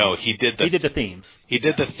thing, no. No, he did the themes. He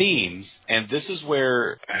did the themes, and this is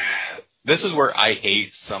where I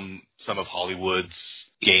hate some of Hollywood's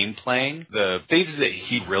game playing. The themes that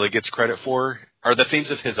he really gets credit for are the themes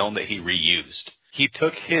of his own that he reused. He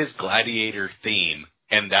took his Gladiator theme,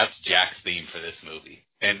 and that's Jack's theme for this movie.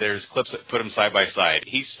 And there's clips that put them side by side.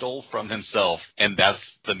 He stole from himself, and that's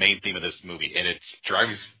the main theme of this movie, and it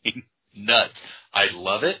drives me nuts. I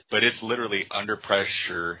love it, but it's literally Under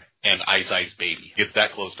Pressure and Ice Ice Baby. It's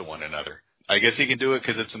that close to one another. I guess he can do it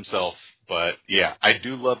because it's himself, but yeah, I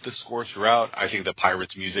do love the score throughout. I think the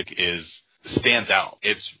Pirates music stands out.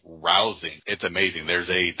 It's rousing. It's amazing. There's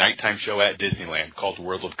a nighttime show at Disneyland called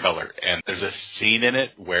World of Color, and there's a scene in it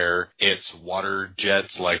where it's water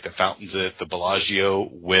jets like the fountains at the Bellagio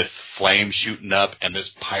with flames shooting up, and this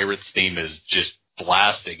Pirates theme is just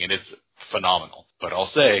blasting, and it's phenomenal. But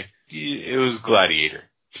I'll say, it was Gladiator.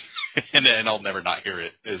 and I'll never not hear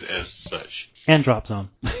it as such. And Drop Zone.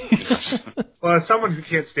 Well, as someone who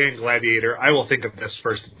can't stand Gladiator, I will think of this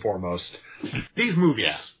first and foremost. These movies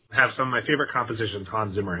have some of my favorite compositions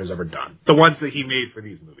Hans Zimmer has ever done. The ones that he made for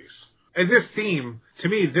these movies. And this theme, to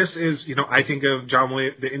me, this is, I think of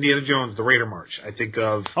the Indiana Jones, the Raider March. I think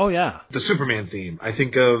of the Superman theme. I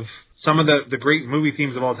think of some of the great movie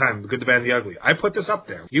themes of all time, The Good, the Bad, and the Ugly. I put this up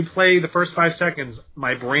there. You play the first 5 seconds,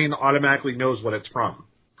 my brain automatically knows what it's from.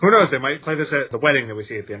 Who knows, they might play this at the wedding that we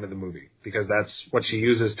see at the end of the movie, because that's what she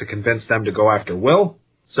uses to convince them to go after Will.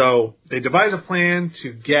 So they devise a plan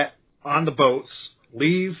to get on the boats,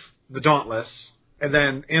 leave the Dauntless, and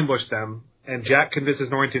then ambush them. And Jack convinces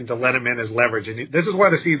Norrington to let him in as leverage. And this is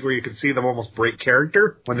one of the scenes where you can see them almost break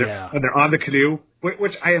character when they're on the canoe,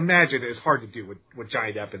 which I imagine is hard to do with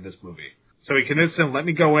Johnny Depp in this movie. So he convinces him, let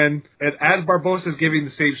me go in. And as Barbossa's giving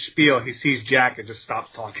the same spiel, he sees Jack and just stops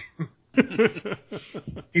talking.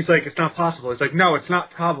 He's like, it's not possible. He's like, no, it's not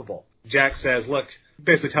probable. Jack says, look,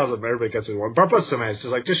 basically tells him everybody gets what they want. Barbossa is just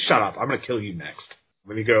like, just shut up. I'm going to kill you next.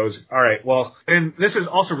 When he goes, all right, well, and this is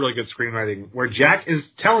also really good screenwriting, where Jack is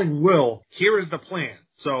telling Will, here is the plan.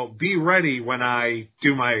 So be ready when I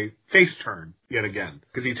do my face turn yet again.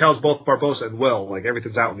 Because he tells both Barbossa and Will, like,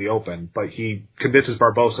 everything's out in the open. But he convinces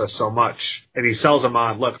Barbossa so much. And he sells him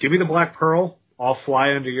on, look, give me the Black Pearl. I'll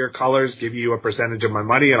fly under your colors, give you a percentage of my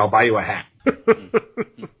money, and I'll buy you a hat.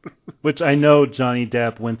 Which I know Johnny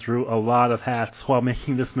Depp went through a lot of hats while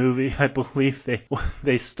making this movie. I believe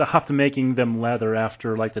they stopped making them leather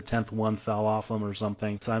after like the 10th one fell off them or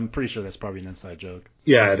something. So I'm pretty sure that's probably an inside joke.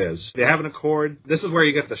 Yeah, it is. They have an Accord. This is where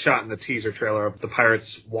you get the shot in the teaser trailer of the pirates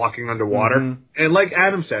walking underwater. Mm-hmm. And like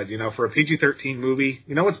Adam said, for a PG-13 movie,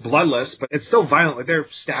 it's bloodless, but it's still violent. Like, they're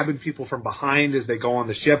stabbing people from behind as they go on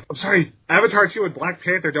the ship. I'm sorry, Avatar 2 and Black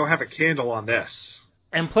Panther don't have a candle on this.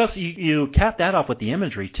 And plus, you cap that off with the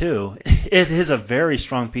imagery, too. It is a very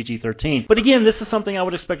strong PG-13. But again, this is something I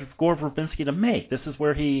would expect Gore Verbinski to make. This is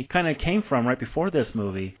where he kind of came from right before this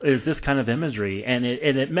movie, is this kind of imagery. And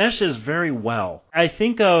it meshes very well. I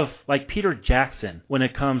think of, like, Peter Jackson when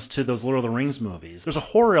it comes to those Lord of the Rings movies. There's a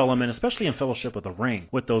horror element, especially in Fellowship of the Ring,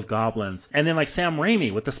 with those goblins. And then, like, Sam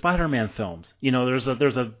Raimi with the Spider-Man films. There's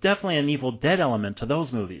a definitely an Evil Dead element to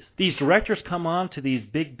those movies. These directors come on to these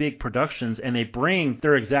big productions, and they bring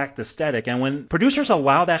their exact aesthetic. And when producers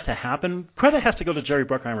allow that to happen, credit has to go to Jerry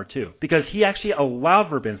Bruckheimer too, because he actually allowed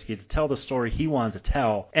Verbinski to tell the story he wanted to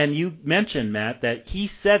tell. And you mentioned, Matt, that he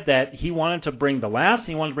said that he wanted to bring the laughs,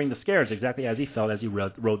 he wanted to bring the scares, exactly as he felt as he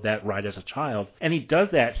rode that ride as a child. And he does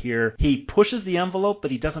that here. He pushes the envelope, but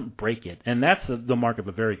he doesn't break it. And that's the mark of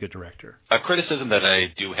a very good director. A criticism that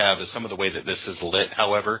I do have is some of the way that this is lit,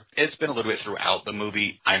 however. It's been a little bit throughout the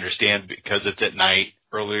movie. I understand because it's at night.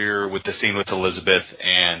 Earlier with the scene with Elizabeth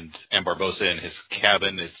and Barbossa in his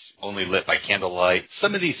cabin, it's only lit by candlelight.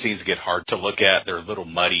 Some of these scenes get hard to look at. They're a little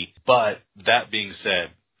muddy. But that being said,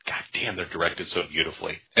 God damn, they're directed so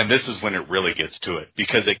beautifully. And this is when it really gets to it,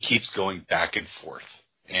 because it keeps going back and forth.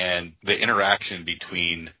 And the interaction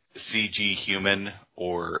between CG human,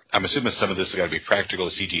 or I'm assuming some of this has got to be practical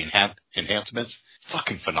CG enhancements,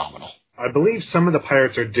 fucking phenomenal. I believe some of the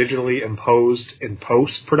pirates are digitally imposed in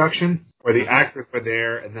post-production, where the actors were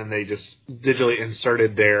there and then they just digitally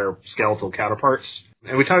inserted their skeletal counterparts.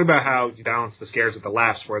 And we talk about how you balance the scares with the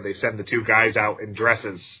laughs, where they send the two guys out in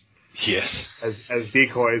dresses. Yes. As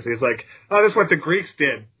decoys. He's like, oh, this is what the Greeks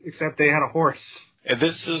did, except they had a horse. And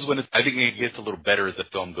this is when I think it gets a little better as the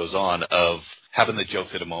film goes on, of having the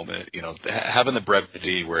jokes at a moment, having the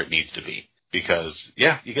brevity where it needs to be. Because,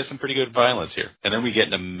 yeah, you get some pretty good violence here. And then we get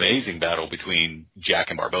an amazing battle between Jack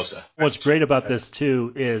and Barbossa. What's great about this,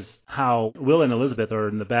 too, is how Will and Elizabeth are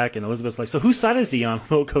in the back, and Elizabeth's like, so whose side is he on?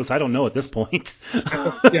 Will goes, I don't know at this point.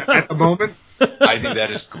 Yeah, at the moment. I think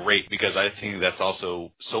that is great, because I think that's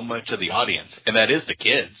also so much of the audience. And that is the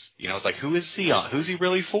kids. It's like, who is he on? Who's he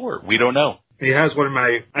really for? We don't know. He has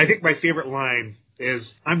I think my favorite line is,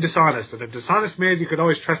 I'm dishonest, and a dishonest man you can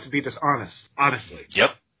always trust to be dishonest. Honestly. Yep.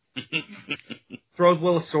 Throws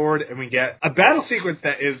Will a sword, and we get a battle sequence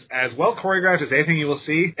that is as well choreographed as anything you will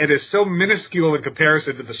see. It is so minuscule in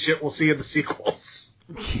comparison to the shit we'll see in the sequels.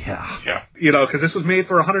 Yeah. Because this was made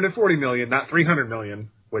for $140 million, not $300 million,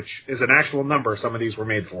 which is an actual number some of these were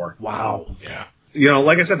made for. Wow. Yeah.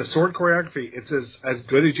 Like I said, the sword choreography, it's as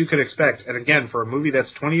good as you could expect. And again, for a movie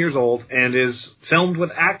that's 20 years old and is filmed with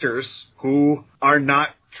actors who are not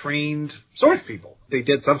trained swords people. They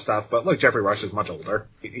did some stuff, but look, Jeffrey Rush is much older,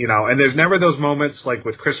 and there's never those moments like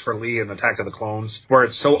with Christopher Lee in Attack of the Clones where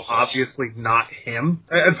it's so obviously not him.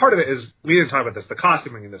 And part of it is, we didn't talk about this, the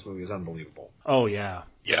costuming in this movie is unbelievable. Oh, yeah.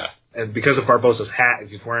 Yeah. And because of Barbossa's hat, and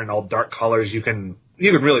he's wearing all dark colors, you can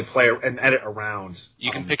really play and edit around.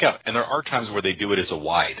 You can pick out, and there are times where they do it as a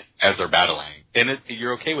wide, as they're battling. And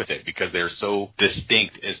you're okay with it because they're so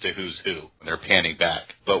distinct as to who's who when they're panning back.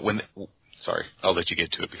 But sorry, I'll let you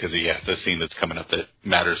get to it because, the scene that's coming up that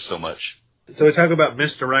matters so much. So we talk about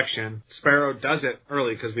misdirection. Sparrow does it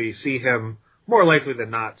early because we see him more likely than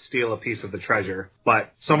not steal a piece of the treasure.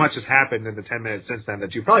 But so much has happened in the 10 minutes since then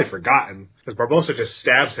that you've probably forgotten, because Barbossa just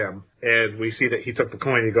stabs him, and we see that he took the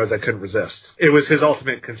coin. He goes, I couldn't resist. It was his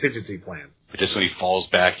ultimate contingency plan. But just when he falls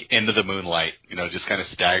back into the moonlight, just kind of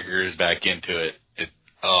staggers back into it.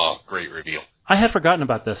 Great reveal. I had forgotten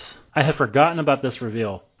about this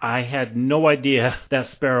reveal. I had no idea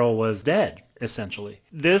that Sparrow was dead, essentially.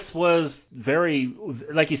 This was very,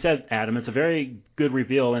 like you said, Adam, it's a very good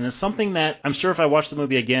reveal, and it's something that I'm sure if I watched the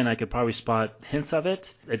movie again, I could probably spot hints of it.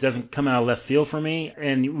 It doesn't come out of left field for me,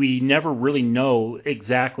 and we never really know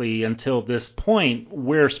exactly until this point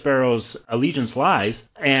where Sparrow's allegiance lies,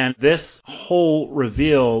 and this whole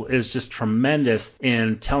reveal is just tremendous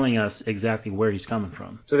in telling us exactly where he's coming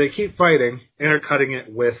from. So they keep fighting, intercutting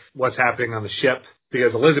it with what's happening on the ship,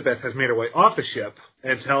 because Elizabeth has made her way off the ship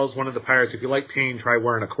and tells one of the pirates, if you like pain, try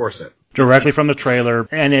wearing a corset. Directly from the trailer,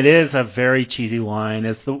 and it is a very cheesy line.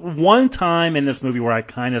 It's the one time in this movie where I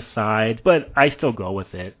kind of sighed, but I still go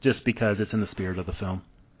with it, just because it's in the spirit of the film.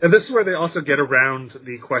 And this is where they also get around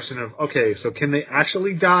the question of, okay, so can they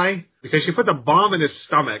actually die? Because she puts a bomb in his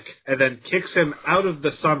stomach and then kicks him out of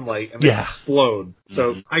the sunlight and they explode.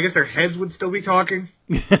 So I guess their heads would still be talking.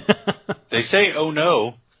 They say, oh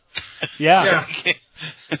no. Yeah.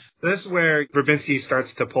 This is where Verbinski starts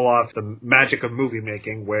to pull off the magic of movie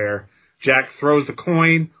making, where Jack throws the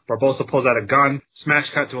coin, Barbossa pulls out a gun, smash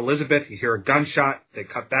cut to Elizabeth, you hear a gunshot, they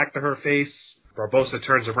cut back to her face. Barbossa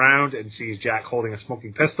turns around and sees Jack holding a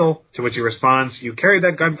smoking pistol, to which he responds, you carried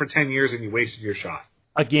that gun for 10 years and you wasted your shot.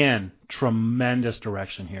 Again, tremendous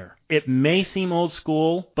direction here. It may seem old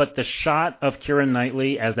school, but the shot of Keira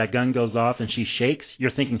Knightley as that gun goes off and she shakes,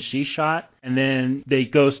 you're thinking she shot. And then they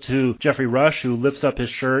goes to Jeffrey Rush, who lifts up his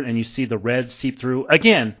shirt and you see the red seep through.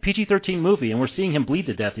 Again, PG-13 movie, and we're seeing him bleed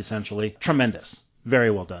to death, essentially. Tremendous.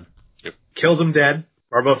 Very well done. Yep. Kills him dead.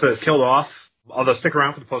 Barbossa is killed off. Although stick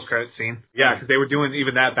around for the post-credit scene. Yeah, because they were doing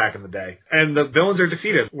even that back in the day. And the villains are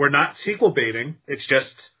defeated. We're not sequel baiting. It's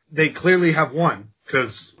just they clearly have won.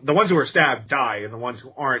 Because the ones who are stabbed die, and the ones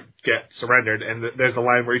who aren't get surrendered. And there's the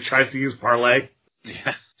line where he tries to use parlay.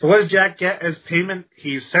 Yeah. So what does Jack get as payment?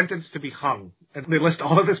 He's sentenced to be hung. And they list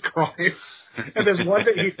all of his crimes. And there's one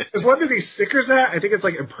that he stickers at. I think it's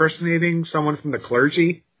like impersonating someone from the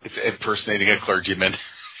clergy. It's impersonating a clergyman.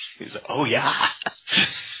 He's like, oh yeah.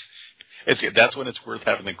 That's when it's worth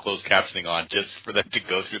having the closed captioning on, just for them to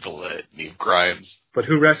go through the litany of crimes. But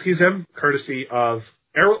who rescues him? Courtesy of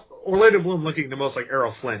Orlando Bloom, looking the most like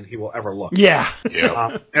Errol Flynn he will ever look. Yeah.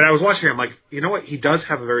 And I was watching him like, you know what? He does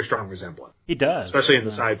have a very strong resemblance. He does. Especially in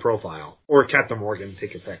the side profile. Or Captain Morgan,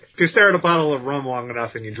 take your pick. If you stare at a bottle of rum long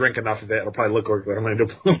enough and you drink enough of it, it'll probably look like Orlando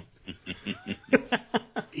Bloom.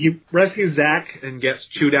 He rescues Zach and gets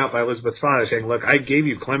chewed out by Elizabeth's father, saying, look, I gave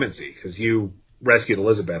you clemency because you rescued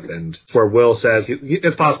Elizabeth. And where Will says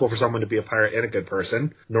it's possible for someone to be a pirate and a good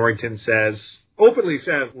person. Norrington openly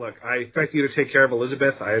says, look, I expect you to take care of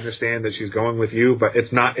Elizabeth. I understand that she's going with you, but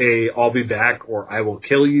it's not I'll be back or I will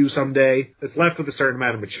kill you someday. It's left with a certain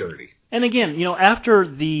amount of maturity. And again, after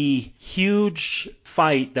the huge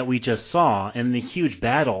fight that we just saw and the huge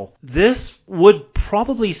battle, this would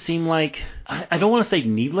probably seem like, I don't want to say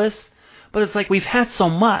needless, but it's like we've had so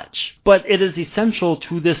much, but it is essential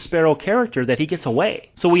to this Sparrow character that he gets away.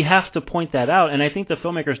 So we have to point that out, and I think the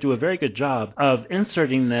filmmakers do a very good job of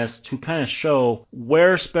inserting this to kind of show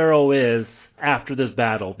where Sparrow is after this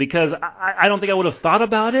battle, because I don't think I would have thought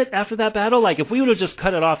about it after that battle. Like, if we would have just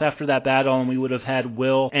cut it off after that battle and we would have had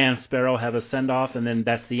Will and Sparrow have a send-off and then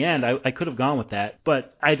that's the end, I could have gone with that.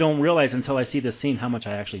 But I don't realize until I see this scene how much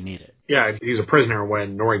I actually need it. Yeah, he's a prisoner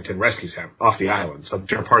when Norrington rescues him off the island. So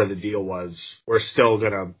part of the deal was, we're still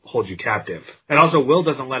going to hold you captive. And also, Will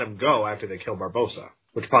doesn't let him go after they kill Barbossa,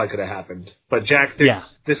 which probably could have happened. But Jack thinks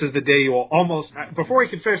this is the day you will almost... Before he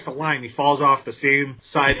can finish the line, he falls off the same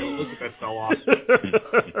side that Elizabeth fell off.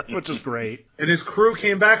 Which is great. And his crew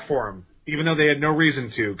came back for him, even though they had no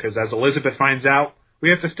reason to, because as Elizabeth finds out, we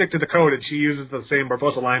have to stick to the code, and she uses the same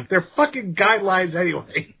Barbossa line. They're fucking guidelines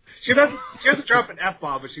anyway. She doesn't drop an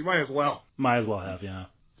F-bomb, but she might as well. Might as well have, yeah.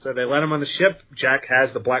 So they let him on the ship. Jack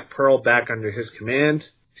has the Black Pearl back under his command.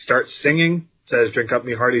 He starts singing, says, drink up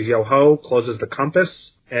me hearties, yo-ho, closes the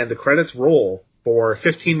compass, and the credits roll for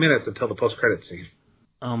 15 minutes until the post-credits scene.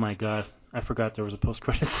 Oh, my God. I forgot there was a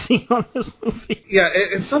post-credit scene on this movie. Yeah,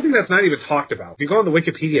 it's something that's not even talked about. If you go on the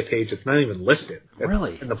Wikipedia page, it's not even listed.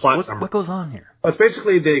 Really? In the plot summary. What goes on here? Well, it's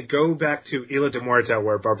basically they go back to Isla de Muerta,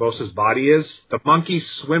 where Barbossa's body is. The monkey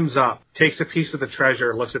swims up, takes a piece of the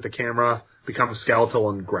treasure, looks at the camera, becomes skeletal,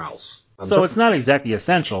 and growls. So it's not exactly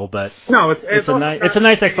essential, but no, it's a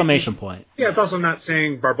nice exclamation point. Yeah, it's also not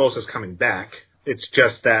saying Barbossa's coming back. It's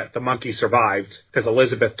just that the monkey survived because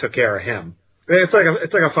Elizabeth took care of him. It's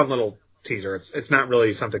like a fun little teaser. It's not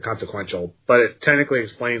really something consequential, but it technically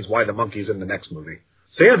explains why the monkey's in the next movie.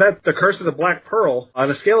 So yeah, that's The Curse of the Black Pearl.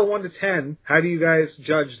 On a scale of 1 to 10, how do you guys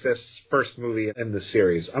judge this first movie in this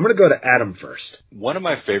series? I'm going to go to Adam first. One of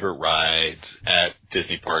my favorite rides at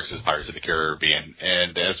Disney parks is Pirates of the Caribbean,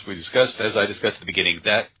 and as I discussed at the beginning,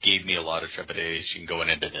 that gave me a lot of trepidation going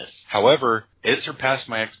into this. However, it surpassed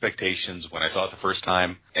my expectations when I saw it the first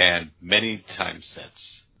time, and many times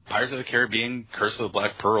since. Pirates of the Caribbean, Curse of the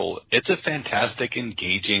Black Pearl, it's a fantastic,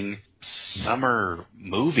 engaging summer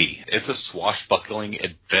movie. It's a swashbuckling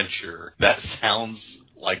adventure. That sounds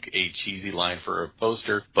like a cheesy line for a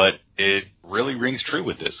poster, but it really rings true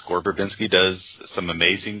with this. Gore Verbinski does some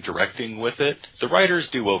amazing directing with it. The writers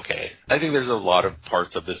do okay. I think there's a lot of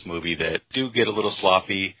parts of this movie that do get a little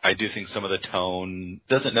sloppy. I do think some of the tone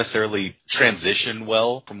doesn't necessarily transition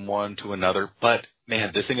well from one to another, but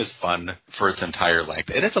Man, this thing is fun for its entire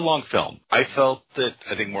length. And it's a long film. I felt that,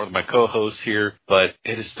 I think more than my co-hosts here, but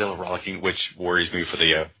it is still a rollicking, which worries me for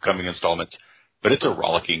the coming installments. But it's a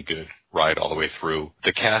rollicking good ride all the way through.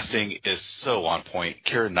 The casting is so on point.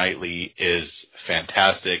 Keira Knightley is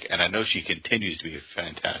fantastic, and I know she continues to be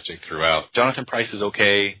fantastic throughout. Jonathan Pryce is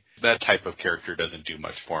okay. That type of character doesn't do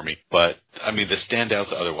much for me. But, I mean, the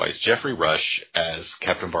standouts otherwise, Jeffrey Rush as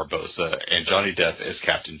Captain Barbossa and Johnny Depp as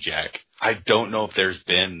Captain Jack. I don't know if there's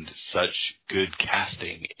been such good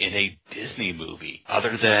casting in a Disney movie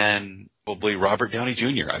other than probably Robert Downey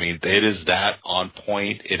Jr. I mean, it is that on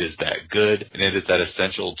point, it is that good, and it is that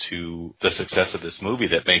essential to the success of this movie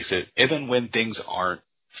that makes it, even when things aren't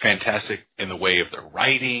fantastic in the way of the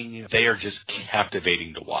writing, they are just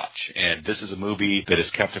captivating to watch. And this is a movie that is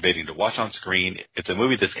captivating to watch on screen. It's a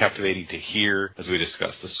movie that's captivating to hear, as we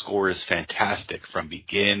discussed. The score is fantastic from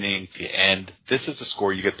beginning to end. This is a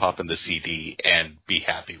score you could pop in the CD and be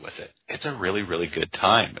happy with it. It's a really, really good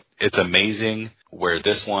time. It's amazing where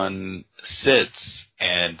this one sits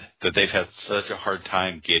and that they've had such a hard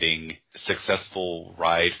time getting successful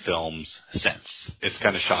ride films since. It's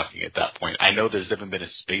kind of shocking at that point. I know there's even been a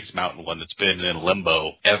Space Mountain one that's been in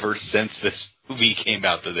limbo ever since this movie came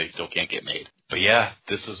out that they still can't get made. But yeah,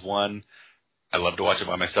 this is one. I love to watch it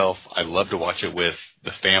by myself. I love to watch it with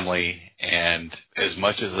the family. And as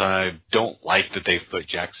much as I don't like that they've put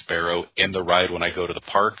Jack Sparrow in the ride when I go to the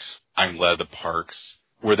parks, I'm glad the parks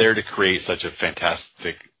were there to create such a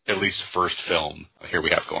fantastic, at least first film here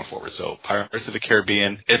we have going forward. So Pirates of the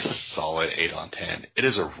Caribbean, it's a solid 8 on 10. It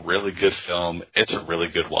is a really good film. It's a really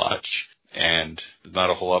good watch. And there's not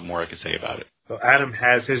a whole lot more I can say about it. So Adam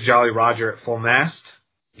has his Jolly Roger at full mast.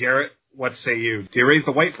 Garrett, what say you? Do you raise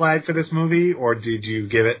the white flag for this movie, or did you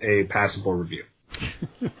give it a passable review?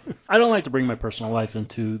 I don't like to bring my personal life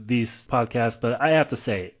into these podcasts, but I have to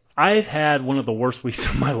say, I've had one of the worst weeks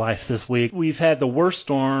of my life this week. We've had the worst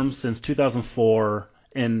storm since 2004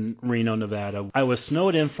 in Reno, Nevada. I was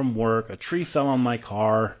snowed in from work. A tree fell on my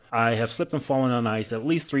car. I have slipped and fallen on ice at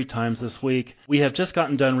least 3 times this week. We have just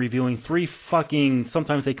gotten done reviewing 3 fucking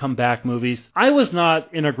sometimes they come back movies. I was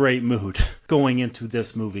not in a great mood going into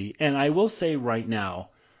this movie. And I will say right now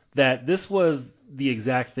that this was the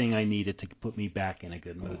exact thing I needed to put me back in a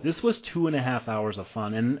good mood. This was 2.5 hours of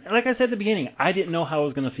fun. And like I said at the beginning, I didn't know how I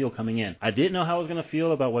was going to feel coming in. I didn't know how I was going to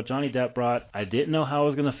feel about what Johnny Depp brought. I didn't know how I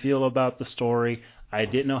was going to feel about the story. I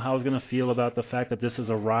didn't know how I was going to feel about the fact that this is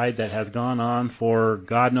a ride that has gone on for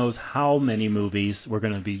God knows how many movies we're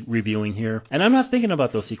going to be reviewing here. And I'm not thinking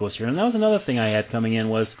about those sequels here. And that was another thing I had coming in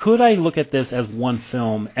was, could I look at this as one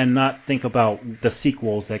film and not think about the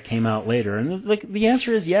sequels that came out later? And the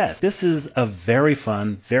answer is yes. This is a very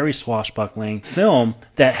fun, very swashbuckling film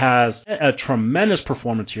that has a tremendous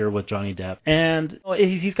performance here with Johnny Depp. And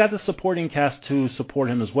he's got the supporting cast to support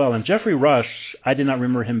him as well. And Jeffrey Rush, I did not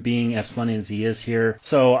remember him being as funny as he is here.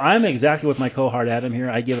 So I'm exactly with my co-hard Adam here.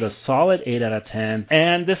 I give it a solid 8 out of 10.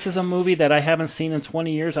 And this is a movie that I haven't seen in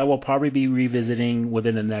 20 years. I will probably be revisiting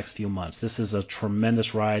within the next few months. This is a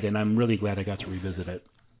tremendous ride, and I'm really glad I got to revisit it.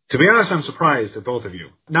 To be honest, I'm surprised at both of you.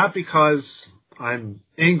 Not because I'm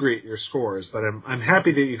angry at your scores, but I'm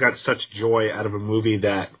happy that you got such joy out of a movie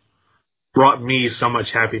that brought me so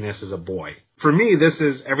much happiness as a boy. For me, this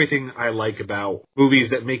is everything I like about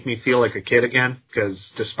movies that make me feel like a kid again, because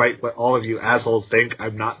despite what all of you assholes think,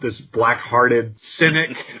 I'm not this black-hearted,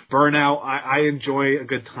 cynic, burnout. I enjoy a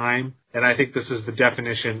good time, and I think this is the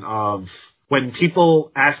definition of when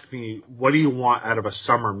people ask me, what do you want out of a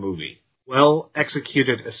summer movie?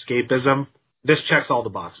 Well-executed escapism. This checks all the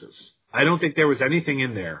boxes. I don't think there was anything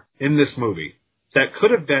in there, in this movie, that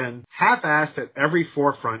could have been half-assed at every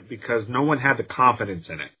forefront because no one had the confidence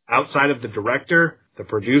in it. Outside of the director, the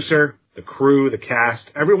producer, the crew, the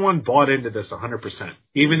cast, everyone bought into this 100%,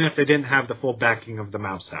 even if they didn't have the full backing of the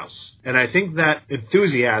Mouse House. And I think that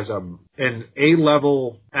enthusiasm and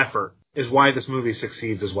A-level effort is why this movie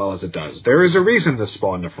succeeds as well as it does. There is a reason this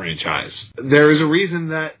spawned a franchise. There is a reason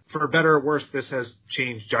that, for better or worse, this has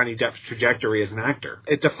changed Johnny Depp's trajectory as an actor.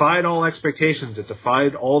 It defied all expectations. It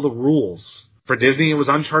defied all the rules. For Disney, it was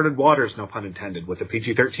uncharted waters, no pun intended, with a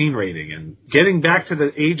PG-13 rating. And getting back to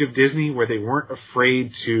the age of Disney where they weren't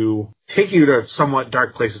afraid to take you to somewhat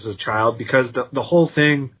dark places as a child, because the whole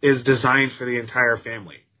thing is designed for the entire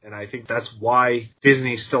family. And I think that's why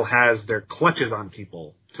Disney still has their clutches on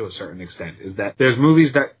people to a certain extent, is that there's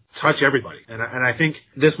movies that touch everybody. And I think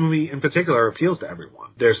this movie in particular appeals to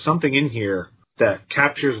everyone. There's something in here that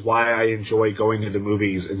captures why I enjoy going to the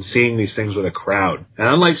movies and seeing these things with a crowd. And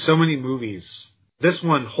unlike so many movies, this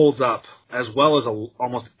one holds up as well as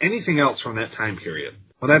almost anything else from that time period.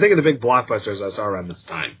 When I think of the big blockbusters I saw around this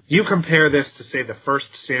time, you compare this to, say, the first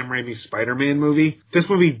Sam Raimi Spider-Man movie, this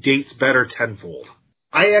movie dates better tenfold.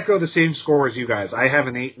 I echo the same score as you guys. I have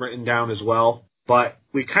an 8 written down as well, but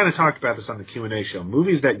we kind of talked about this on the Q&A show.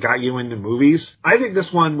 Movies that got you into movies, I think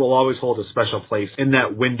this one will always hold a special place in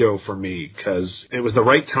that window for me, because it was the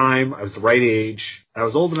right time, I was the right age, I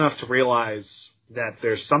was old enough to realize that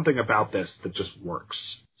there's something about this that just works.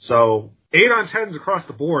 So, 8 on 10s across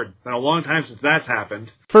the board. Been a long time since that's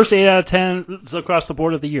happened. First 8 out of 10 across the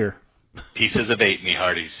board of the year. Pieces of 8, me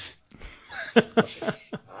hearties.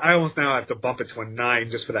 I almost now have to bump it to a 9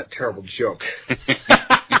 just for that terrible joke.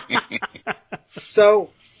 So,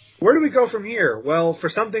 where do we go from here? Well, for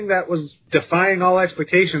something that was defying all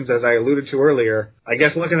expectations, as I alluded to earlier, I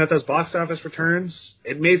guess looking at those box office returns,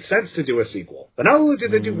 it made sense to do a sequel. But not only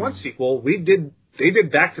did they do one sequel, they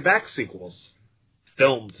did back-to-back sequels.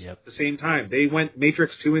 Filmed at the same time. They went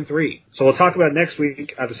Matrix 2 and 3. So we'll talk about next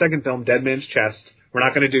week, the second film, Dead Man's Chest. We're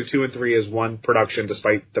not going to do 2 and 3 as one production,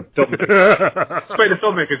 despite the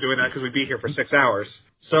filmmakers doing that, because we'd be here for 6 hours.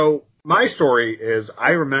 So my story is,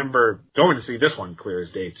 I remember going to see this one clear as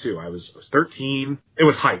day, too. I was 13. It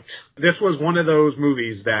was hyped. This was one of those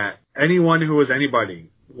movies that anyone who was anybody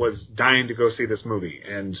was dying to go see this movie.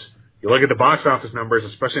 And you look at the box office numbers,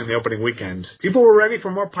 especially in the opening weekend, people were ready for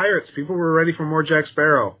more pirates. People were ready for more Jack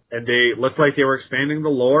Sparrow. And they looked like they were expanding the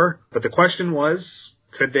lore. But the question was,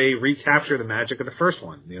 could they recapture the magic of the first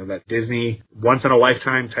one? You know, that Disney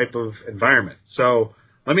once-in-a-lifetime type of environment. So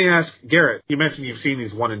let me ask, Garrett, you mentioned you've seen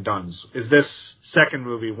these one-and-dones. Is this second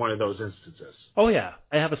movie one of those instances? Oh, yeah.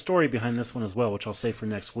 I have a story behind this one as well, which I'll save for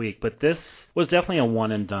next week. But this was definitely a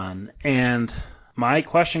one-and-done. And my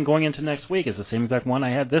question going into next week is the same exact one I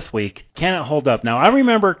had this week. Can it hold up? Now, I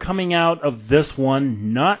remember coming out of this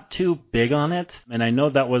one not too big on it, and I know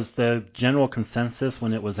that was the general consensus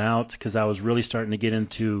when it was out, because I was really starting to get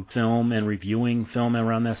into film and reviewing film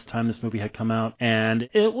around this time this movie had come out, and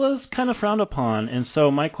it was kind of frowned upon. And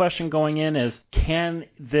so my question going in is, can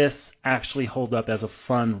this actually hold up as a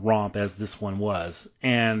fun romp as this one was?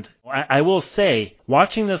 And I will say,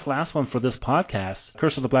 watching this last one for this podcast,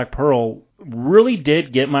 Curse of the Black Pearl, really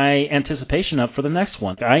did get my anticipation up for the next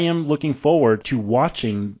one. I am looking forward to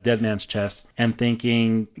watching Dead Man's Chest and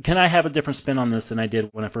thinking, can I have a different spin on this than I did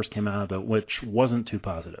when I first came out of it, which wasn't too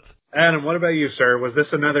positive. Adam, what about you, sir? Was this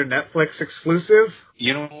another Netflix exclusive?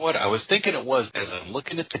 You know what? I was thinking it was, as I'm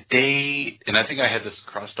looking at the date, and I think I had this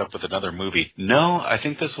crossed up with another movie. No, I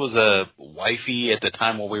think this was a wifey at the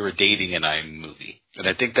time while we were dating and I movie. And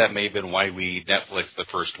I think that may have been why we Netflixed the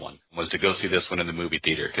first one, was to go see this one in the movie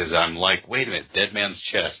theater. Because I'm like, wait a minute, Dead Man's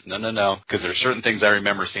Chest. No. Because there's certain things I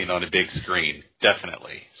remember seeing on a big screen.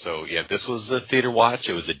 Definitely. So, yeah, this was a theater watch.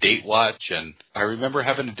 It was a date watch. And I remember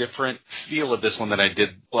having a different feel of this one than I did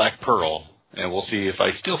Black Pearl. And we'll see if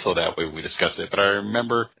I still feel that way when we discuss it. But I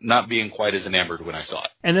remember not being quite as enamored when I saw it.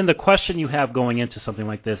 And then the question you have going into something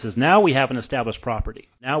like this is, now we have an established property.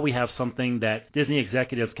 Now we have something that Disney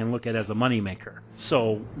executives can look at as a moneymaker.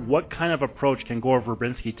 So what kind of approach can Gore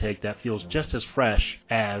Verbinski take that feels just as fresh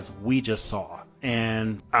as we just saw?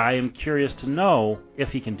 And I am curious to know if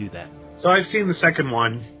he can do that. So I've seen the second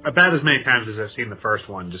one about as many times as I've seen the first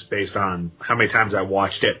one, just based on how many times I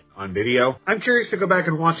watched it on video. I'm curious to go back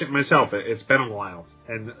and watch it myself. It's been a while.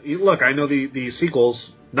 And look, I know the sequels,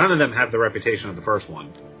 none of them have the reputation of the first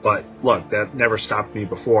one. But look, that never stopped me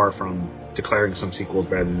before from declaring some sequels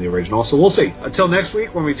better than the original. So we'll see. Until next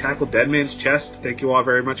week when we tackle Dead Man's Chest, thank you all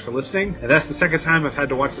very much for listening. And that's the second time I've had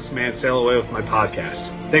to watch this man sail away with my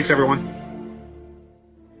podcast. Thanks, everyone.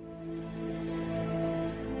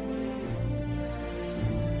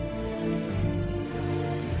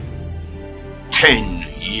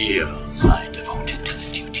 Years I devoted to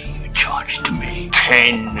the duty you charged to me.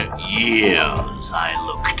 10 years I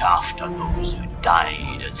looked after those who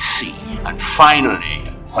died at sea. And finally,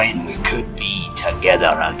 when we could be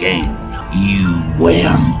together again, you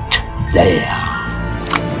weren't there.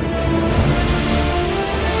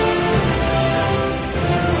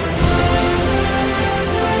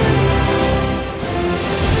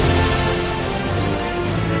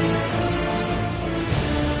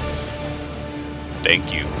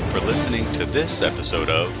 Thank you for listening to this episode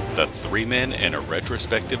of the Three Men and a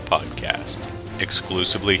Retrospective Podcast,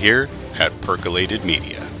 exclusively here at Percolated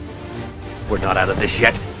Media. We're not out of this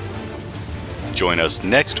yet. Join us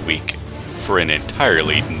next week for an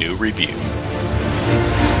entirely new review.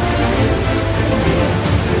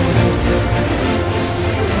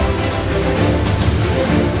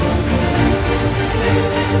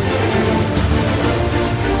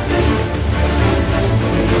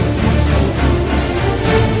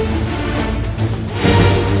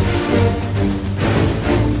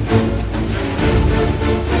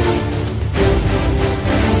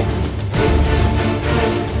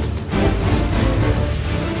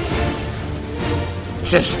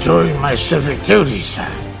 Just doing my civic duty, sir.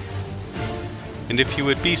 And if you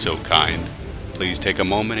would be so kind, please take a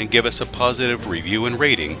moment and give us a positive review and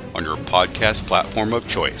rating on your podcast platform of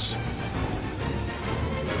choice.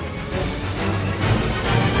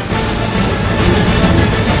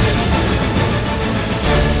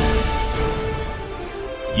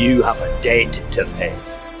 You have a debt to pay.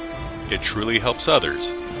 It truly helps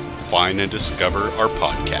others find and discover our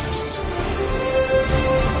podcasts.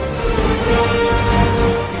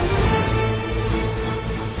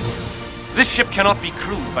 This ship cannot be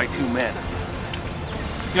crewed by 2 men.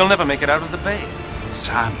 You'll never make it out of the bay.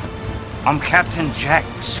 Son, I'm Captain Jack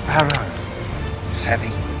Sparrow. Savvy?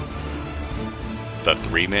 The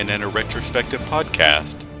 3 Men and a Retrospective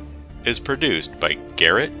Podcast is produced by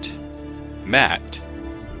Garrett, Matt,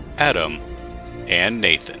 Adam, and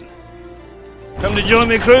Nathan. Come to join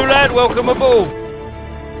me, crew lad. Welcome aboard.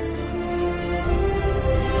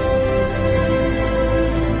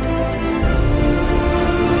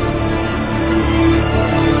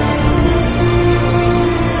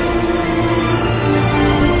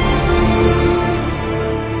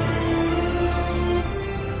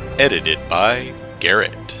 Edited by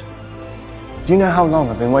Garrett. Do you know how long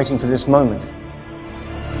I've been waiting for this moment?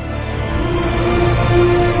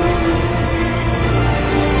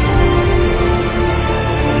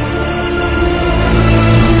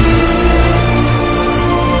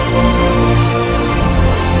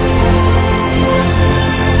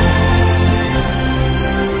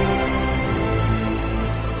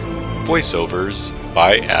 Voiceovers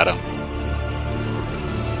by Adam.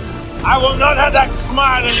 I will not have that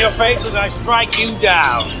smile on your face as I strike you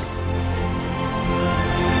down.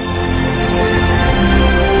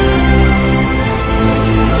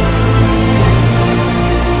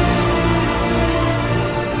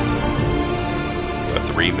 The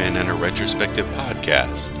 3 Men and a Retrospective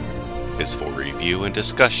Podcast is for review and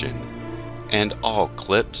discussion, and all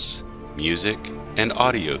clips, music, and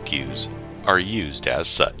audio cues are used as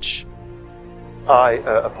such. I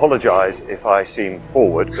apologize if I seem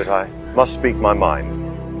forward, but I must speak my mind.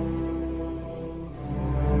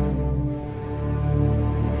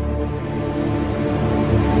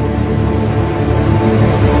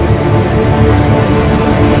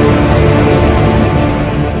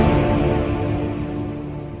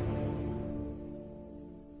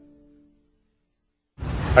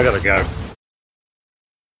 I gotta go.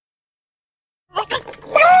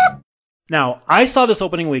 Now, I saw this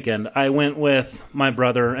opening weekend. I went with my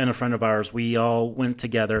brother and a friend of ours. We all went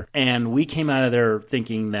together, and we came out of there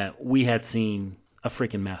thinking that we had seen a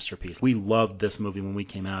freaking masterpiece. We loved this movie when we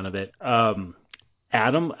came out of it.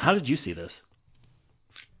 Adam, how did you see this?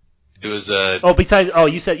 It was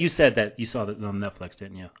you said that you saw it on Netflix,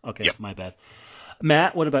 didn't you? Okay, yep. My bad.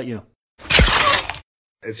 Matt, what about you?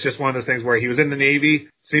 It's just one of those things where he was in the Navy,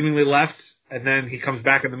 seemingly left, and then he comes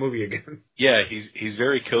back in the movie again. Yeah, he's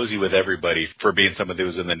very cozy with everybody for being someone that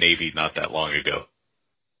was in the Navy not that long ago.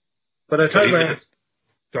 But I tell you,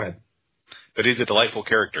 go ahead. But he's a delightful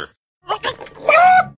character.